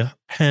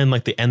 And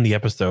like they end the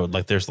episode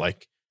like there's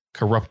like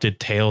corrupted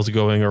tails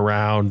going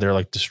around. They're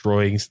like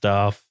destroying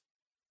stuff.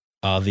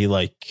 The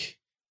like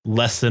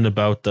lesson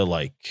about the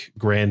like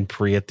Grand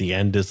Prix at the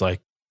end is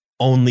like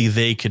only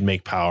they could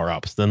make power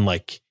ups. Then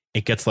like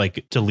it gets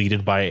like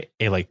deleted by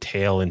a like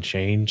tail and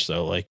change.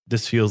 So like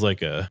this feels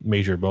like a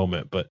major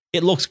moment, but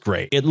it looks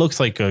great. It looks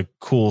like a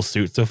cool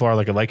suit so far.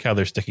 Like I like how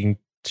they're sticking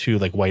to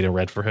like white and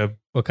red for him.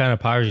 What kind of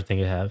powers do you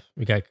think it have?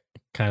 We got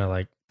kind of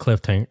like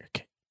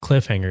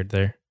cliffhangered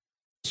there.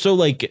 So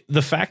like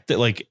the fact that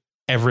like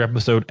every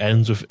episode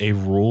ends with a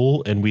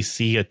rule and we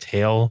see a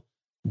tail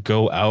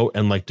go out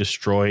and like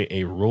destroy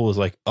a rule is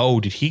like, oh,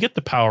 did he get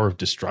the power of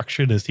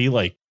destruction? Is he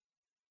like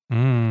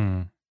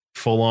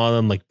full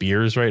on like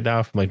beers right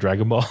now from like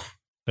Dragon Ball?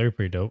 They're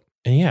pretty dope.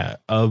 And yeah,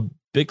 a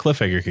big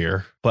cliffhanger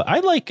here. But I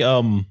like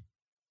I'm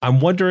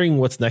wondering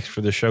what's next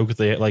for the show, because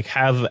they like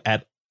have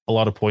at a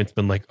lot of points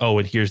been like, oh,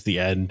 and here's the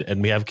end,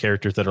 and we have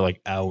characters that are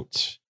like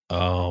out.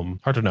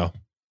 Hard to know.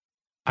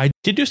 I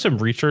did do some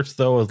research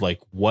though of like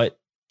what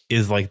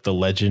is like the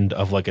legend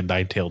of like a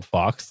nine-tailed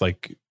fox,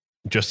 like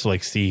just to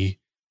like see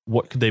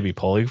what could they be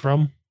pulling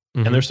from.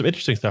 Mm-hmm. And there's some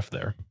interesting stuff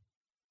there.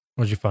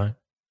 What'd you find?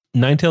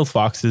 Nine-tailed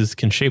foxes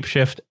can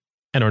shapeshift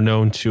and are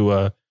known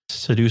to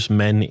seduce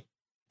men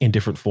in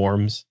different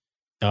forms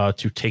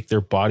to take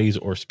their bodies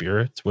or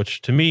spirits,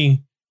 which to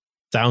me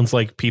sounds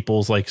like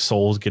people's like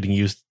souls getting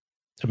used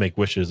to make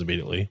wishes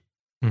immediately.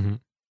 Mm-hmm.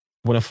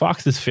 When a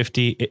fox is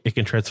 50, it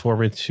can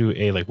transform into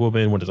a like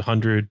woman. When it's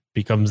 100,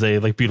 becomes a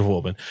like beautiful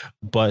woman.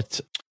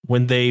 But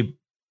when they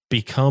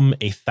become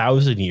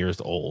 1,000 years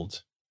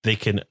old, they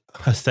can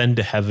ascend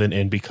to heaven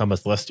and become a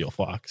celestial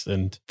fox.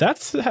 And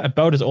that's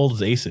about as old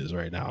as Ace is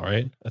right now,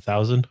 right?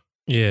 1,000?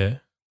 Yeah.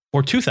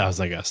 Or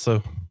 2,000, I guess.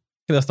 So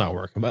that's not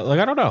working. But like,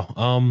 I don't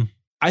know.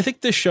 I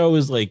think this show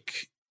is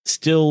like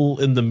still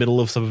in the middle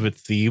of some of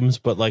its themes,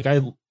 but like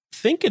I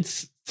think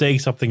it's saying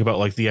something about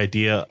like the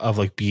idea of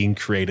like being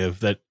creative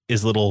that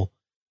is a little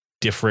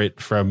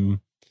different from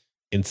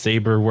in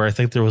Saber, where I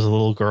think there was a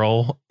little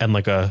girl and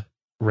like a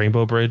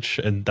rainbow bridge,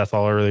 and that's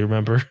all I really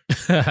remember.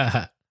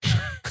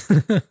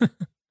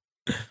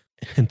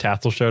 And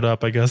Tassel showed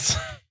up, I guess.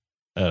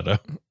 I don't know.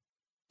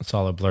 It's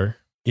all a blur.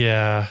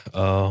 Yeah.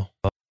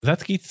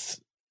 That's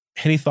Geats.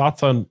 Any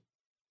thoughts on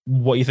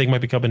what you think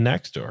might be coming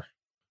next, or?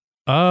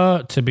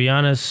 To be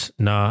honest,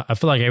 nah. I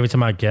feel like every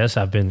time I guess,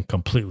 I've been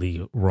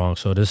completely wrong.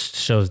 So this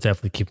show is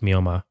definitely keeping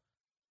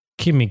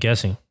me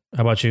guessing.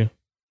 How about you?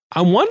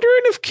 I'm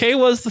wondering if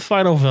Keiwa's the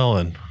final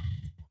villain.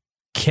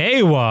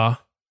 Keiwa?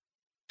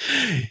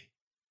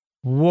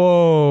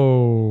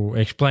 Whoa.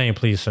 Explain,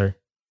 please, sir.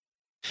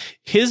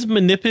 His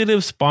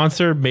manipulative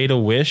sponsor made a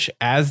wish,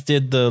 as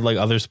did the like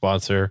other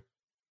sponsor,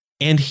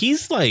 And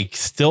he's like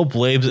still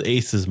blames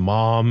Ace's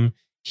mom.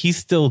 He's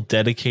still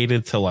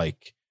dedicated to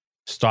like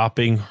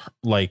stopping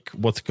like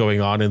what's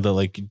going on in the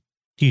like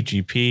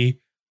TGP.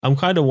 I'm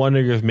kind of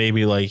wondering if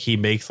maybe like he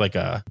makes like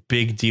a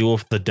big deal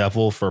with the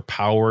devil for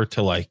power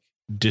to like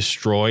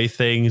destroy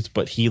things,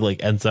 but he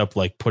like ends up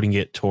like putting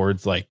it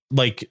towards like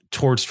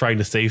towards trying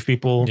to save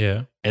people.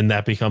 Yeah. And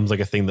that becomes like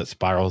a thing that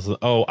spirals.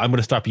 Oh, I'm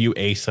gonna stop you,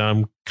 Ace.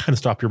 I'm gonna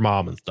stop your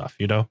mom and stuff,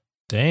 you know?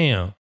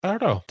 Damn. I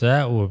don't know.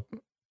 That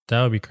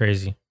would be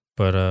crazy.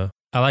 But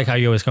I like how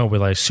you always come up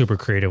with like super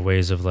creative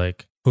ways of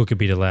like who could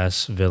be the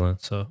last villain.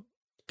 So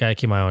gotta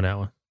keep my eye on that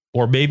one.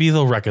 Or maybe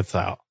they'll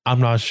reconcile. I'm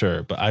not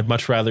sure, but I'd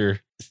much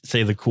rather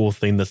say the cool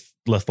thing that's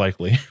less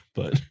likely.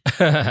 But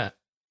no,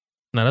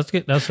 that's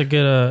good. That's a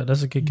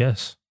good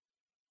guess.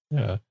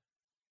 Yeah.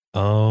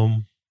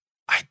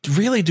 I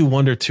really do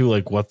wonder too,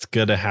 like what's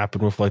gonna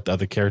happen with like the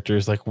other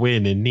characters, like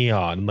Win and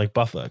Neon and like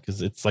Buffa,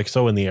 because it's like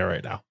so in the air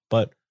right now.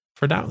 But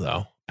for now,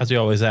 though, as we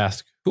always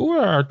ask, who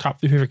are our top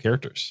 3 favorite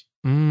characters?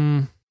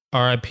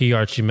 R.I.P.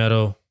 Archie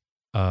Metal.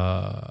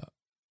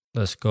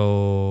 Let's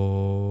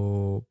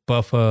go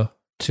Buffa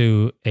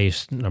to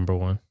Ace number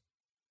 1.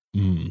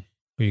 Who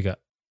you got?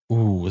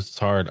 Ooh, it's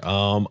hard.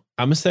 I'm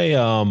gonna say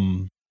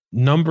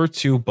number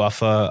 2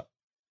 Buffa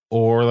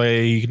or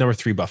like number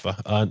 3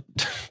 Buffa.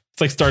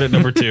 It's like start at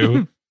number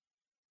 2.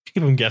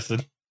 Keep him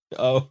guessing.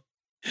 Oh,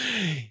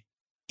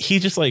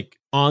 he's just like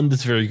on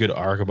this very good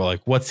arc about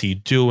like what's he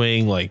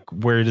doing, like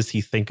where does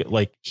he think,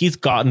 like he's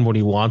gotten what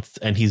he wants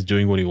and he's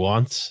doing what he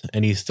wants,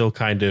 and he's still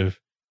kind of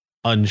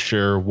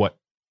unsure what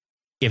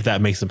if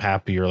that makes him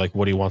happy or like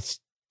what he wants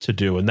to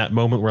do. And that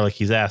moment where like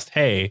he's asked,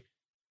 hey,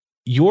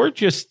 you're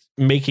just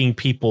making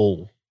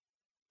people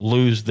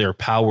lose their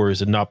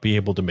powers and not be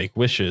able to make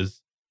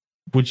wishes.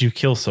 Would you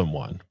kill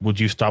someone? Would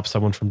you stop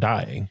someone from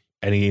dying?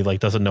 And he like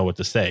doesn't know what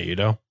to say, you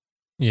know?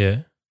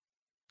 Yeah.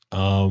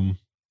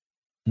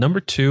 Number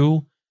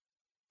 2,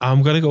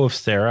 I'm gonna go with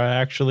Sarah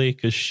actually,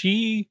 because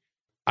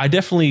I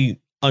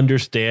definitely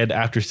understand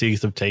after seeing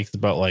some takes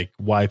about like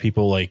why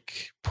people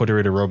like put her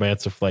in a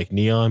romance with like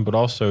Neon, but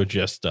also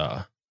just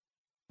the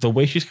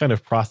way she's kind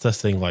of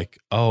processing like,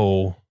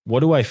 oh, what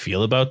do I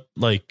feel about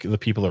like the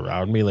people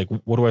around me? Like,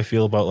 what do I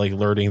feel about like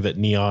learning that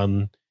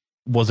Neon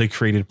was a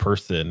created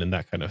person and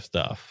that kind of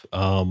stuff?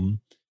 And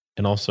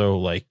also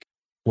like,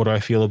 what do I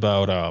feel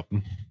about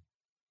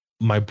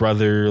my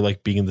brother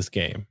like being in this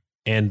game?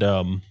 And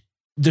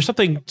there's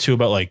something too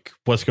about like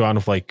what's going on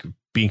with like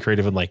being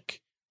creative and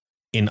like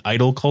in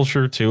idol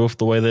culture too, of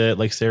the way that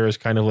like Sarah's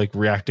kind of like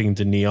reacting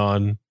to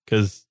Neon,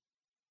 because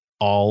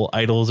all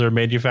idols are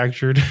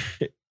manufactured.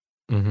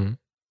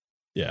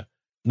 Yeah.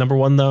 Number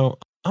 1 though,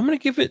 I'm gonna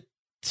give it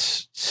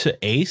to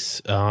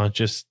Ace.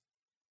 Just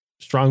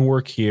strong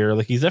work here.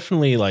 Like he's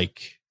definitely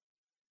like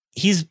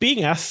he's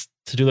being asked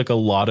to do like a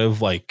lot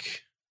of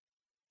like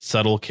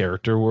subtle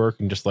character work,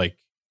 and just like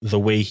the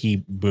way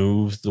he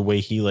moves, the way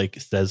he like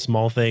says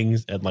small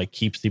things and like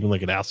keeps seeming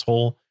like an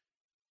asshole.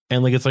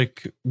 And like it's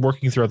like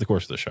working throughout the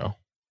course of the show.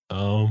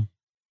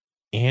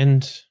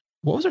 And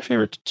what was our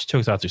favorite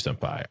Tokusatsu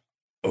senpai?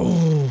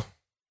 Oh,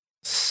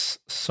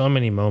 so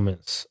many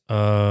moments.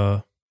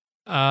 I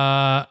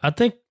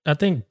think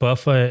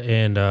Buffa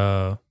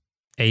and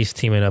Ace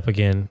teaming up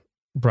again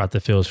brought the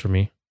feels for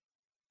me.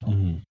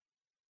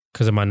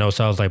 Because in my notes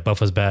I was like,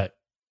 Buffa's back.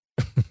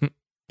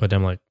 But then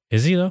I'm like,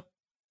 is he though?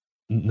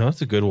 No,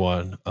 that's a good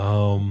one.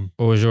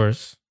 What was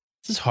yours?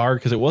 This is hard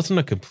because it wasn't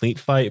a complete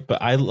fight,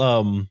 but I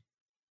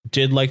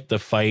did like the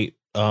fight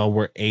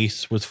where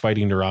Ace was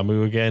fighting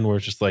Naramu again, where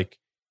it's just like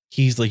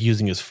he's like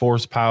using his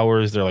force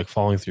powers, they're like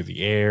falling through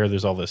the air,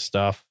 there's all this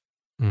stuff.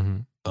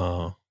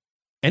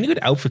 Any good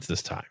outfits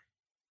this time?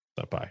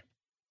 Stop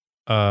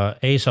by.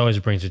 Ace always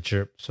brings a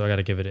chirp, so I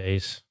gotta give it to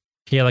Ace.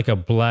 He had like a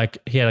black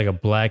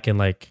and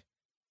like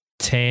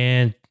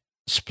tan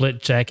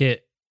split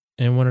jacket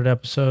in one of the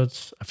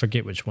episodes. I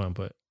forget which one,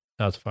 but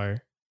that was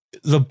fire.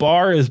 The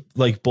bar is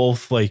like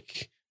both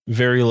like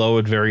very low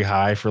and very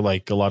high for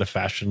like a lot of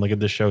fashion. Like in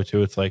this show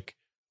too, it's like,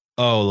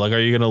 oh, like are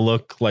you gonna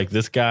look like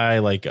this guy?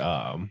 Like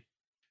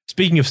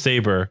speaking of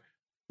Saber,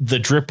 the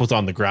drip was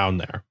on the ground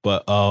there,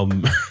 but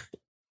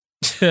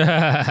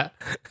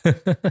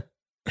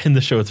in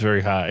the show it's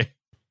very high.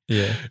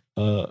 Yeah.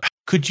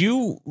 Could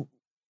you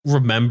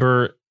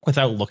remember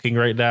without looking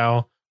right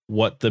now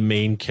what the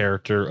main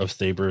character of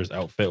Saber's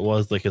outfit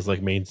was, like his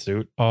like main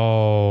suit?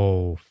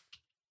 Oh,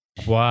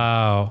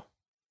 wow.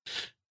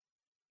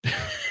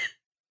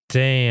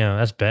 Damn,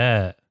 that's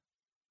bad.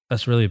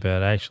 That's really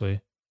bad,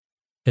 actually.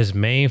 His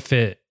main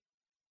fit.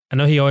 I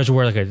know he always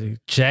wore like a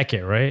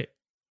jacket, right?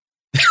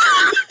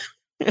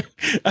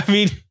 I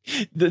mean,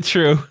 that's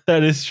true.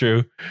 That is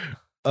true.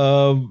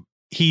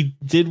 He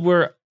did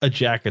wear a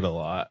jacket a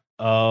lot.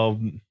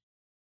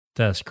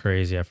 That's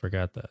crazy. I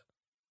forgot that.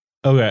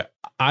 Okay,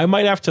 I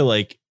might have to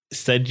like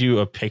send you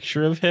a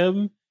picture of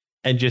him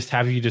and just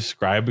have you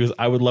describe, because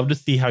I would love to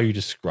see how you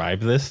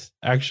describe this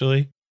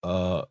actually.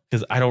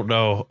 Because I don't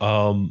know.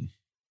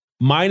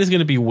 Mine is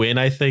gonna be Win,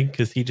 I think,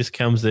 because he just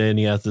comes in,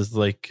 he has this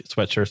like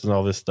sweatshirts and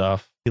all this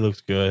stuff. He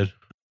looks good.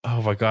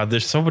 Oh my god,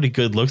 there's so many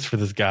good looks for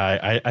this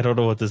guy. I don't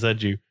know what to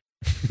send you.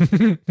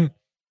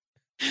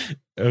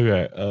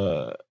 Okay.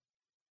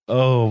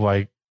 Oh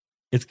my,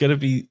 it's gonna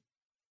be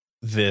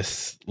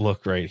this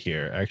look right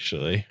here,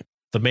 actually.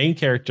 The main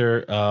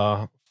character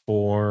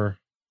for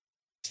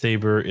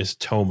Saber is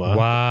Toma.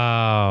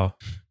 Wow.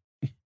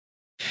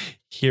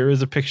 Here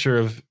is a picture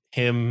of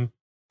him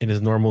in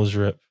his normal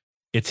drip.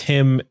 It's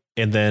him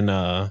and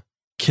then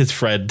his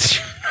friend.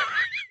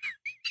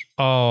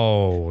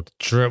 Oh, the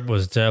drip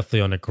was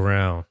definitely on the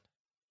ground.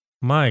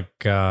 My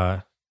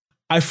God.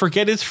 I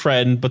forget his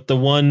friend, but the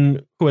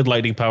one who had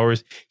lightning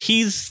powers,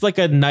 he's like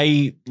a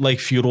knight, like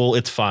feudal.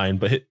 It's fine,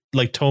 but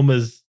like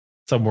Toma's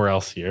somewhere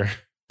else here.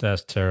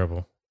 That's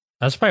terrible.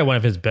 That's probably one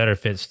of his better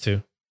fits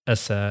too.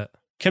 That's sad.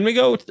 Can we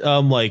go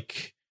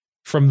like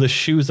from the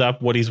shoes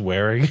up what he's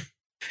wearing?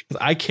 'Cause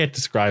I can't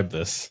describe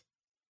this.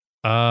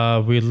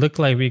 We look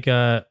like we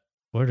got,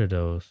 what are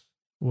those?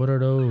 What are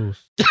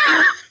those?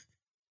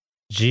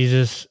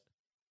 Jesus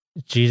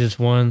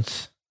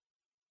ones.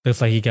 Looks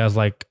like he got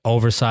like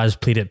oversized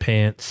pleated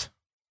pants.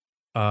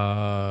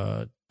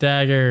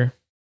 Dagger.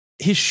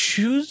 His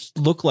shoes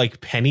look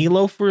like penny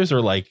loafers or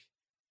like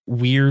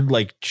weird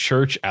like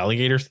church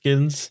alligator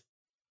skins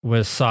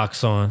With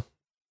socks on.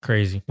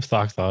 Crazy. with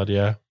socks on.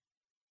 Yeah.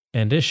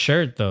 And this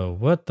shirt though,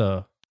 what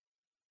the?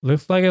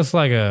 Looks like it's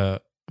like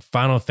a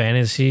Final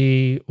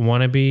Fantasy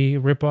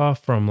wannabe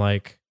ripoff from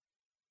like,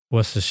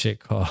 what's the shit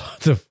called?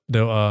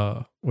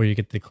 the where you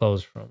get the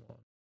clothes from.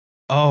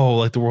 Oh,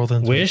 like the world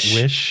ends with Wish?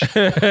 Wish.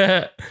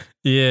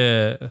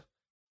 Yeah.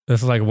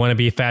 It's like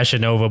wannabe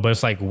Fashion Nova, but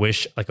it's like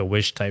Wish, like a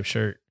Wish type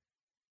shirt.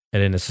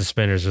 And then the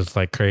suspenders is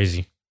like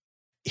crazy.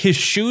 His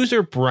shoes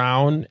are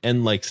brown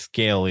and like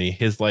scaly.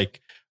 His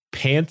like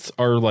pants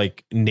are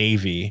like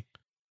navy.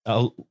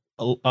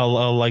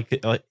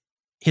 Like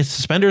his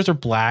suspenders are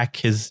black.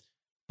 His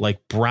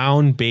like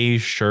brown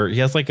beige shirt. He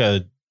has like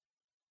a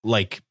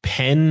like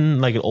pen,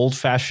 like an old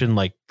fashioned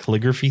like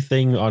calligraphy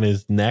thing on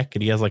his neck,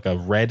 and he has like a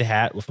red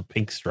hat with a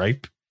pink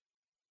stripe.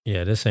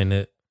 Yeah, this ain't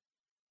it,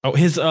 Oh,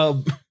 his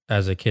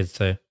as the kids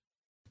say.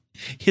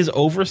 his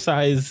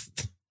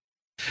oversized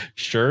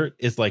shirt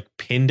is like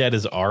pinned at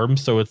his arm,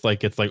 so it's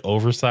like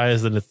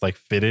oversized and it's like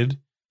fitted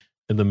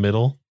in the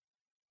middle.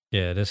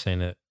 Yeah, this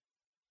ain't it.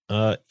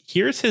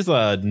 Here's his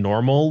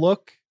normal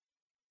look,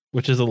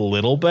 which is a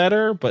little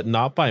better, but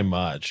not by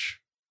much.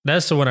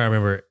 That's the one I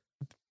remember.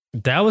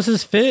 That was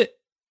his fit?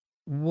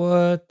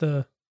 What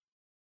the?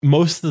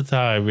 Most of the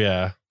time,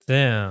 yeah.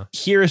 Damn.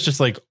 Here it's just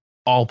like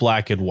all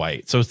black and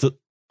white, so it's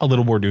a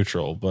little more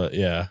neutral, but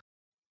yeah.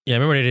 Yeah, I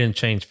remember they didn't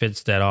change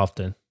fits that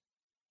often.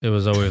 It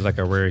was always like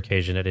a rare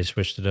occasion that they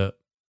switched it up.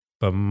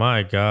 But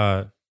my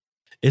God.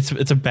 It's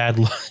a bad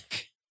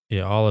look.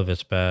 Yeah, all of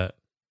it's bad.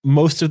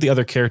 Most of the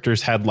other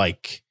characters had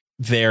like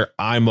their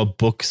I'm a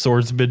book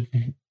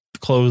swordsman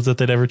clothes that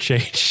they never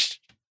changed.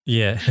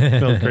 Yeah.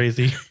 Felt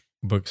crazy.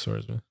 Book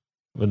swordsman.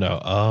 But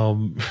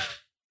no,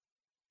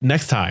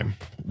 next time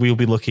we'll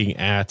be looking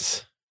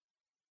at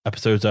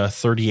episodes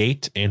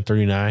 38 and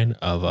 39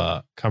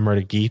 of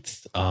Kamen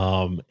Geats.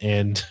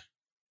 And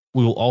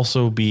we will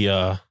also be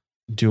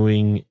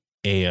doing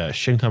a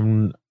Shin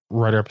Kamen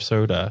Rider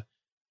episode.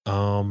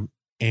 And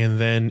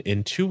then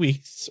in 2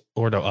 weeks,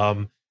 or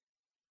no,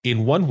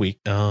 in 1 week,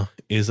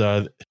 is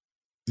the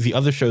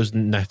other show's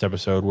next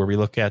episode, where we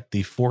look at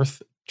the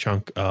fourth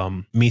chunk.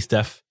 Me,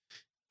 Steph,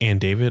 and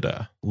David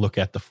look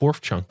at the fourth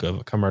chunk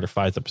of Kamen Rider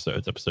 5's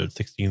episodes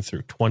 16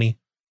 through 20.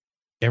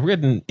 And we're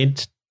getting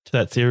into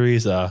that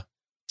series. Some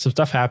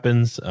stuff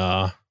happens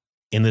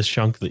in this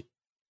chunk that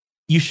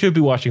you should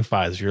be watching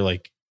 5 if you're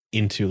like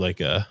into like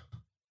a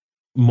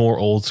more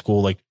old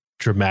school, like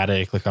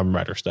dramatic, like Kamen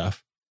Rider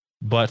stuff.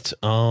 But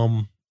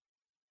and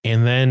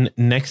then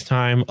next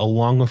time,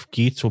 along with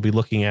Geats, we'll be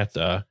looking at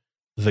the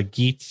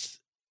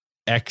Geats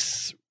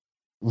X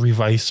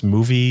Revice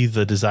movie,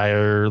 the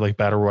Desire like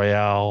Battle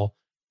Royale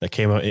that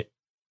came out in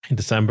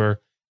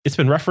December. It's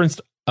been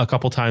referenced a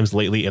couple times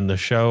lately in the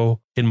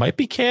show. It might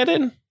be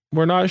canon.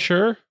 We're not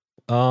sure.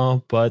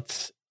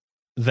 But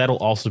that'll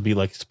also be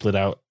like split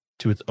out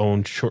to its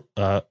own short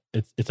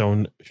its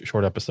own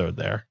short episode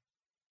there.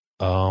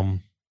 Oh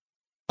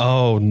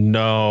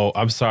no,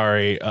 I'm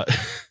sorry. What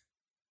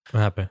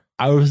happened?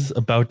 I was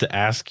about to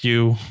ask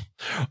you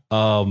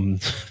to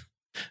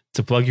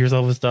plug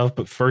yourself and stuff,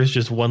 but first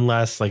just one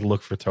last like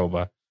look for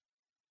Toba.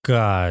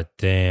 God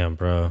damn,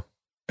 bro.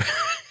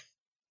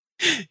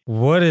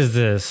 What is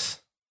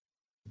this?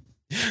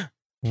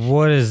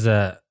 What is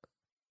that?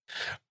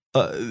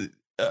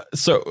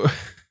 So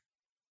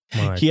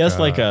My he has God.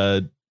 like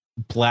a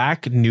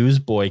black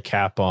newsboy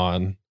cap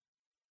on,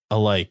 a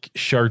like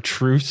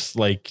chartreuse,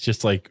 like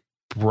just like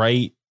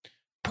bright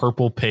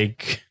purple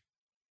pink,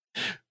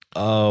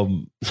 but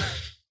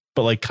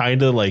like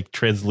kind of like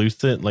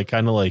translucent, like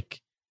kind of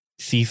like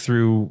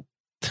see-through,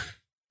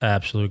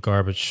 Absolute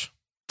garbage.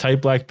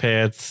 tight black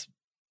pants,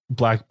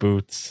 black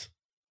boots,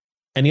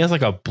 and he has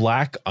like a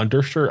black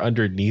undershirt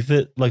underneath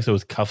it, like so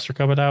his cuffs are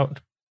coming out.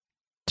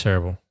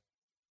 Terrible.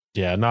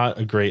 Yeah, not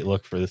a great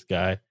look for this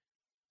guy.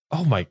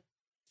 Oh my,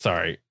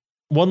 sorry.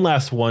 one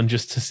last one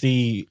just to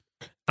see.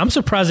 I'm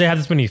surprised they have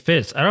this many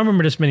fits. I don't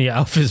remember this many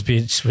outfits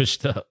being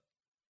switched up.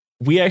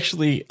 We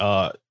actually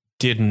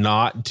did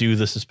not do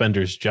the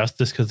suspenders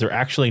justice because they're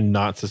actually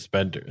not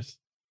suspenders.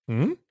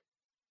 Hmm?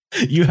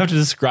 You have to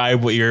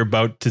describe what you're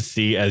about to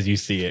see as you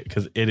see it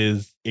because it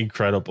is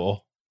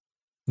incredible.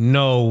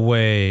 No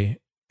way.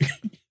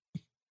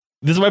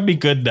 This might be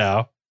good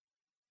now.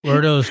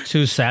 Were those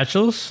two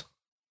satchels?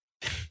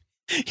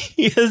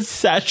 He has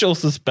satchel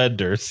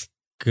suspenders.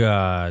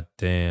 God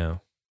damn.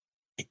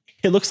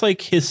 It looks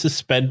like his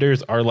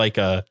suspenders are like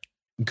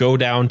go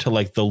down to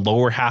like the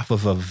lower half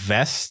of a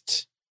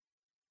vest,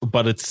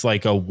 but it's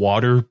like a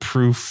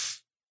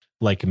waterproof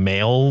like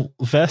mail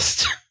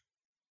vest,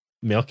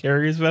 mail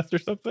carrier's vest or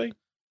something.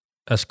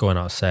 That's going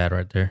out sad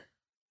right there.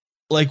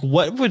 Like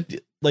what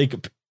would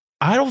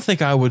I don't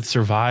think I would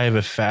survive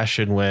if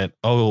fashion went,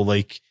 oh,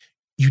 like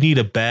you need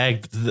a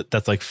bag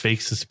that's like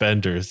fake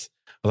suspenders.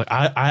 Like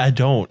I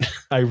don't.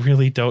 I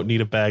really don't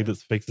need a bag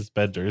that's fake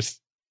suspenders.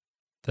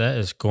 That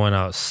is going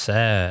out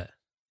sad.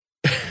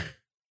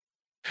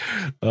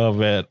 Oh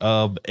man.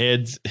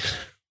 And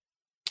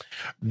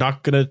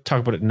not gonna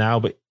talk about it now,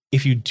 but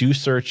if you do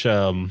search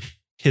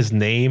his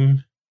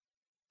name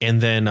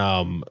and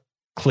then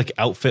click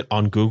outfit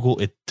on Google,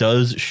 it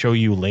does show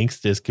you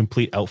links to his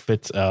complete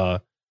outfits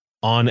on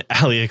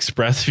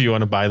AliExpress if you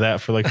want to buy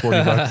that for like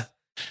 $40.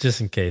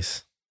 Just in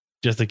case.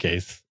 Just in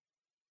case.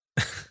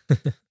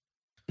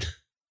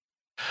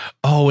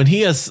 Oh, and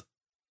he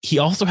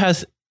also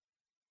has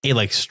a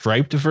like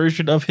striped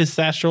version of his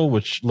satchel,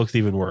 which looks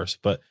even worse,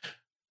 but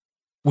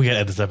we gotta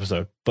end this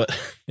episode. But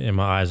yeah,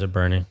 my eyes are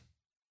burning.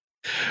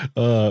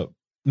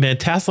 Man,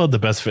 Tassel had the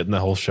best fit in the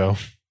whole show.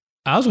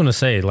 I was gonna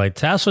say, like,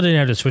 Tassel didn't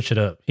have to switch it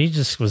up. He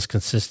just was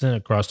consistent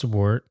across the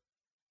board,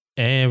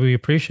 and we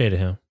appreciated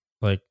him.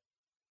 Like,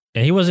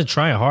 and he wasn't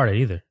trying hard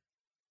either.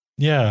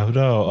 Yeah,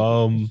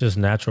 no. Just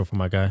natural for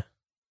my guy.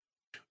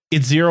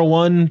 It's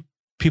 0-1.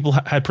 People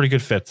had pretty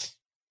good fits.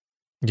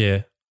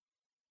 Yeah.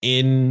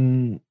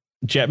 In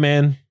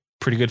Jetman,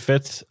 pretty good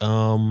fits.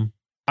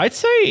 I'd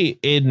say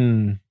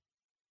in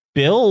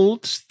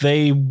builds,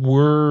 they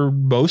were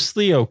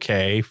mostly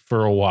okay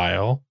for a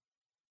while.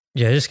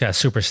 Yeah, it just got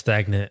super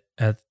stagnant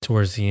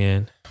towards the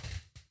end.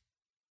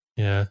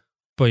 Yeah.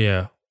 But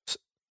yeah.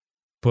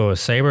 But with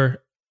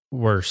Saber,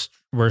 worst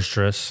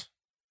dress.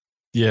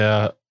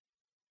 Yeah.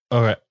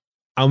 Okay.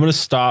 I'm gonna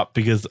stop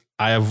because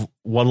I have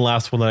one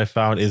last one that I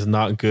found is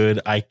not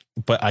good.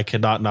 But I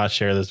cannot not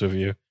share this with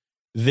you.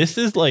 This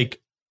is like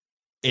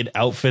an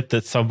outfit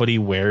that somebody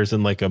wears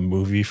in like a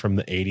movie from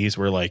the 80s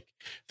where like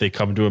they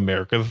come to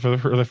America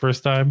for the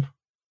first time.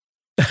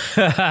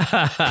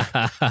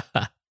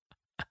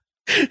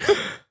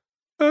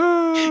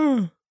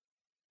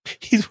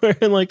 He's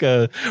wearing like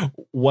a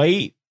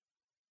white.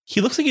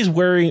 He looks like he's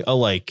wearing a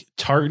like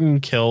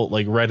tartan kilt,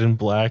 like red and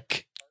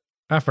black.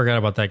 I forgot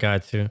about that guy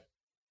too.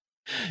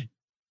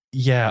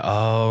 Yeah,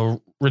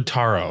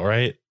 Rintaro,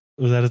 right?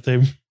 Was that his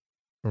name?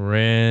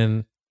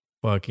 Ren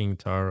fucking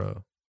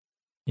Taro.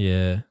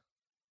 Yeah.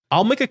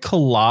 I'll make a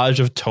collage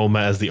of Toma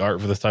as the art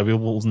for this time. People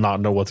will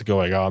not know what's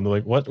going on. They're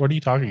like, what are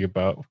you talking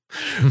about?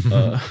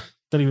 Not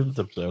even this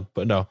episode,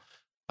 but no.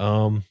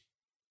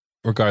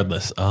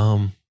 Regardless,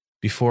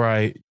 before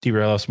I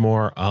derail us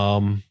more,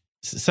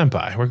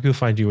 Senpai, where can people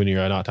find you when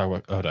you're not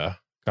talking about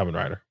Kamen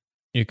Rider?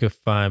 You could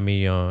find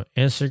me on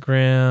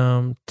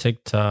Instagram,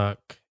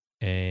 TikTok,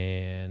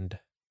 and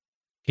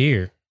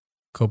here,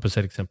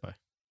 Copacetic Senpai.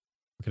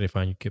 Where can they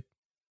find you, Kip?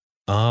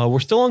 We're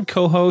still on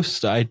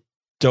co-host. I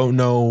don't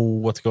know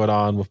what's going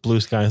on with Blue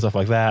Sky and stuff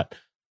like that,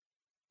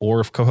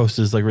 or if co-host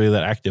is like really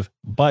that active.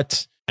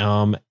 But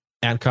at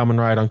Kamen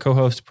Ride on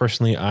co-host.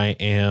 Personally, I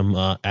am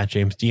at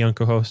James D on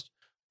co-host.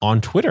 On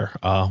Twitter,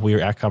 we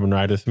are at Kamen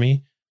Ride with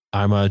me.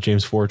 I'm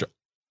James Forge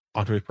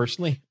on Twitter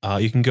personally.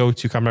 You can go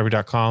to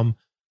kamenrider.com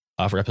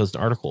for episodes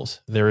and articles.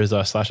 There is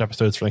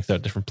 /episodes for links to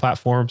different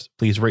platforms.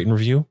 Please rate and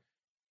review.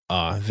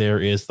 There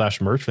is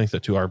 /merch for links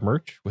to our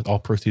merch, with all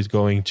proceeds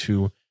going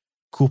to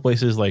cool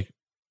places like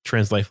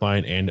Trans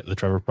Lifeline and the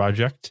Trevor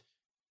Project,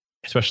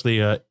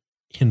 especially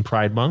in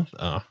Pride Month.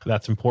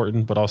 That's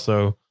important, but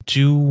also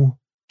do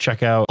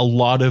check out a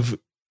lot of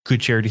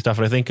good charity stuff.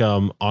 And I think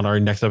on our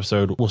next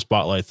episode, we'll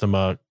spotlight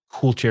some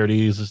cool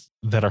charities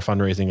that are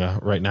fundraising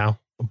right now.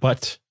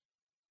 But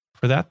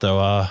for that,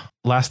 though,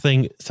 last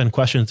thing, send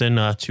questions in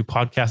to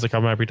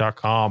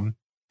podcast@kamenrider.com.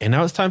 And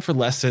now it's time for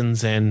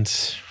lessons and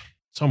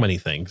so many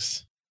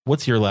things.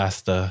 What's your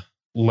last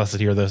lesson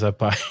here, though,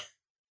 Senpai?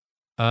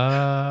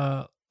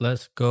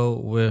 Let's go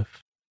with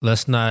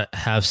let's not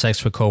have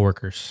sex with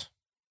coworkers.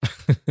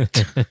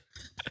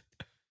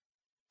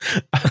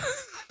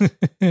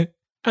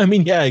 I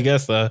mean, yeah, I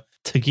guess to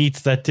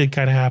Geats, that did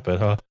kind of happen,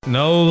 huh?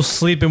 No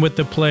sleeping with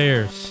the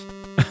players.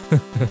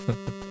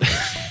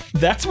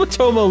 That's what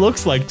Toma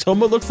looks like.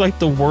 Toma looks like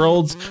the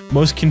world's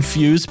most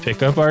confused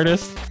pickup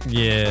artist.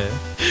 Yeah.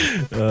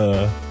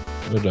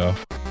 No.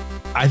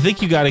 I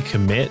think you got to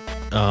commit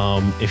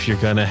if you're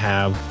going to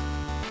have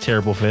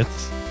terrible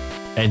fits,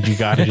 and you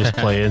got to just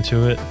play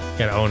into it.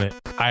 Gotta own it.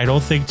 I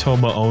don't think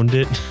Toma owned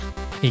it.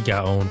 He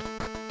got owned.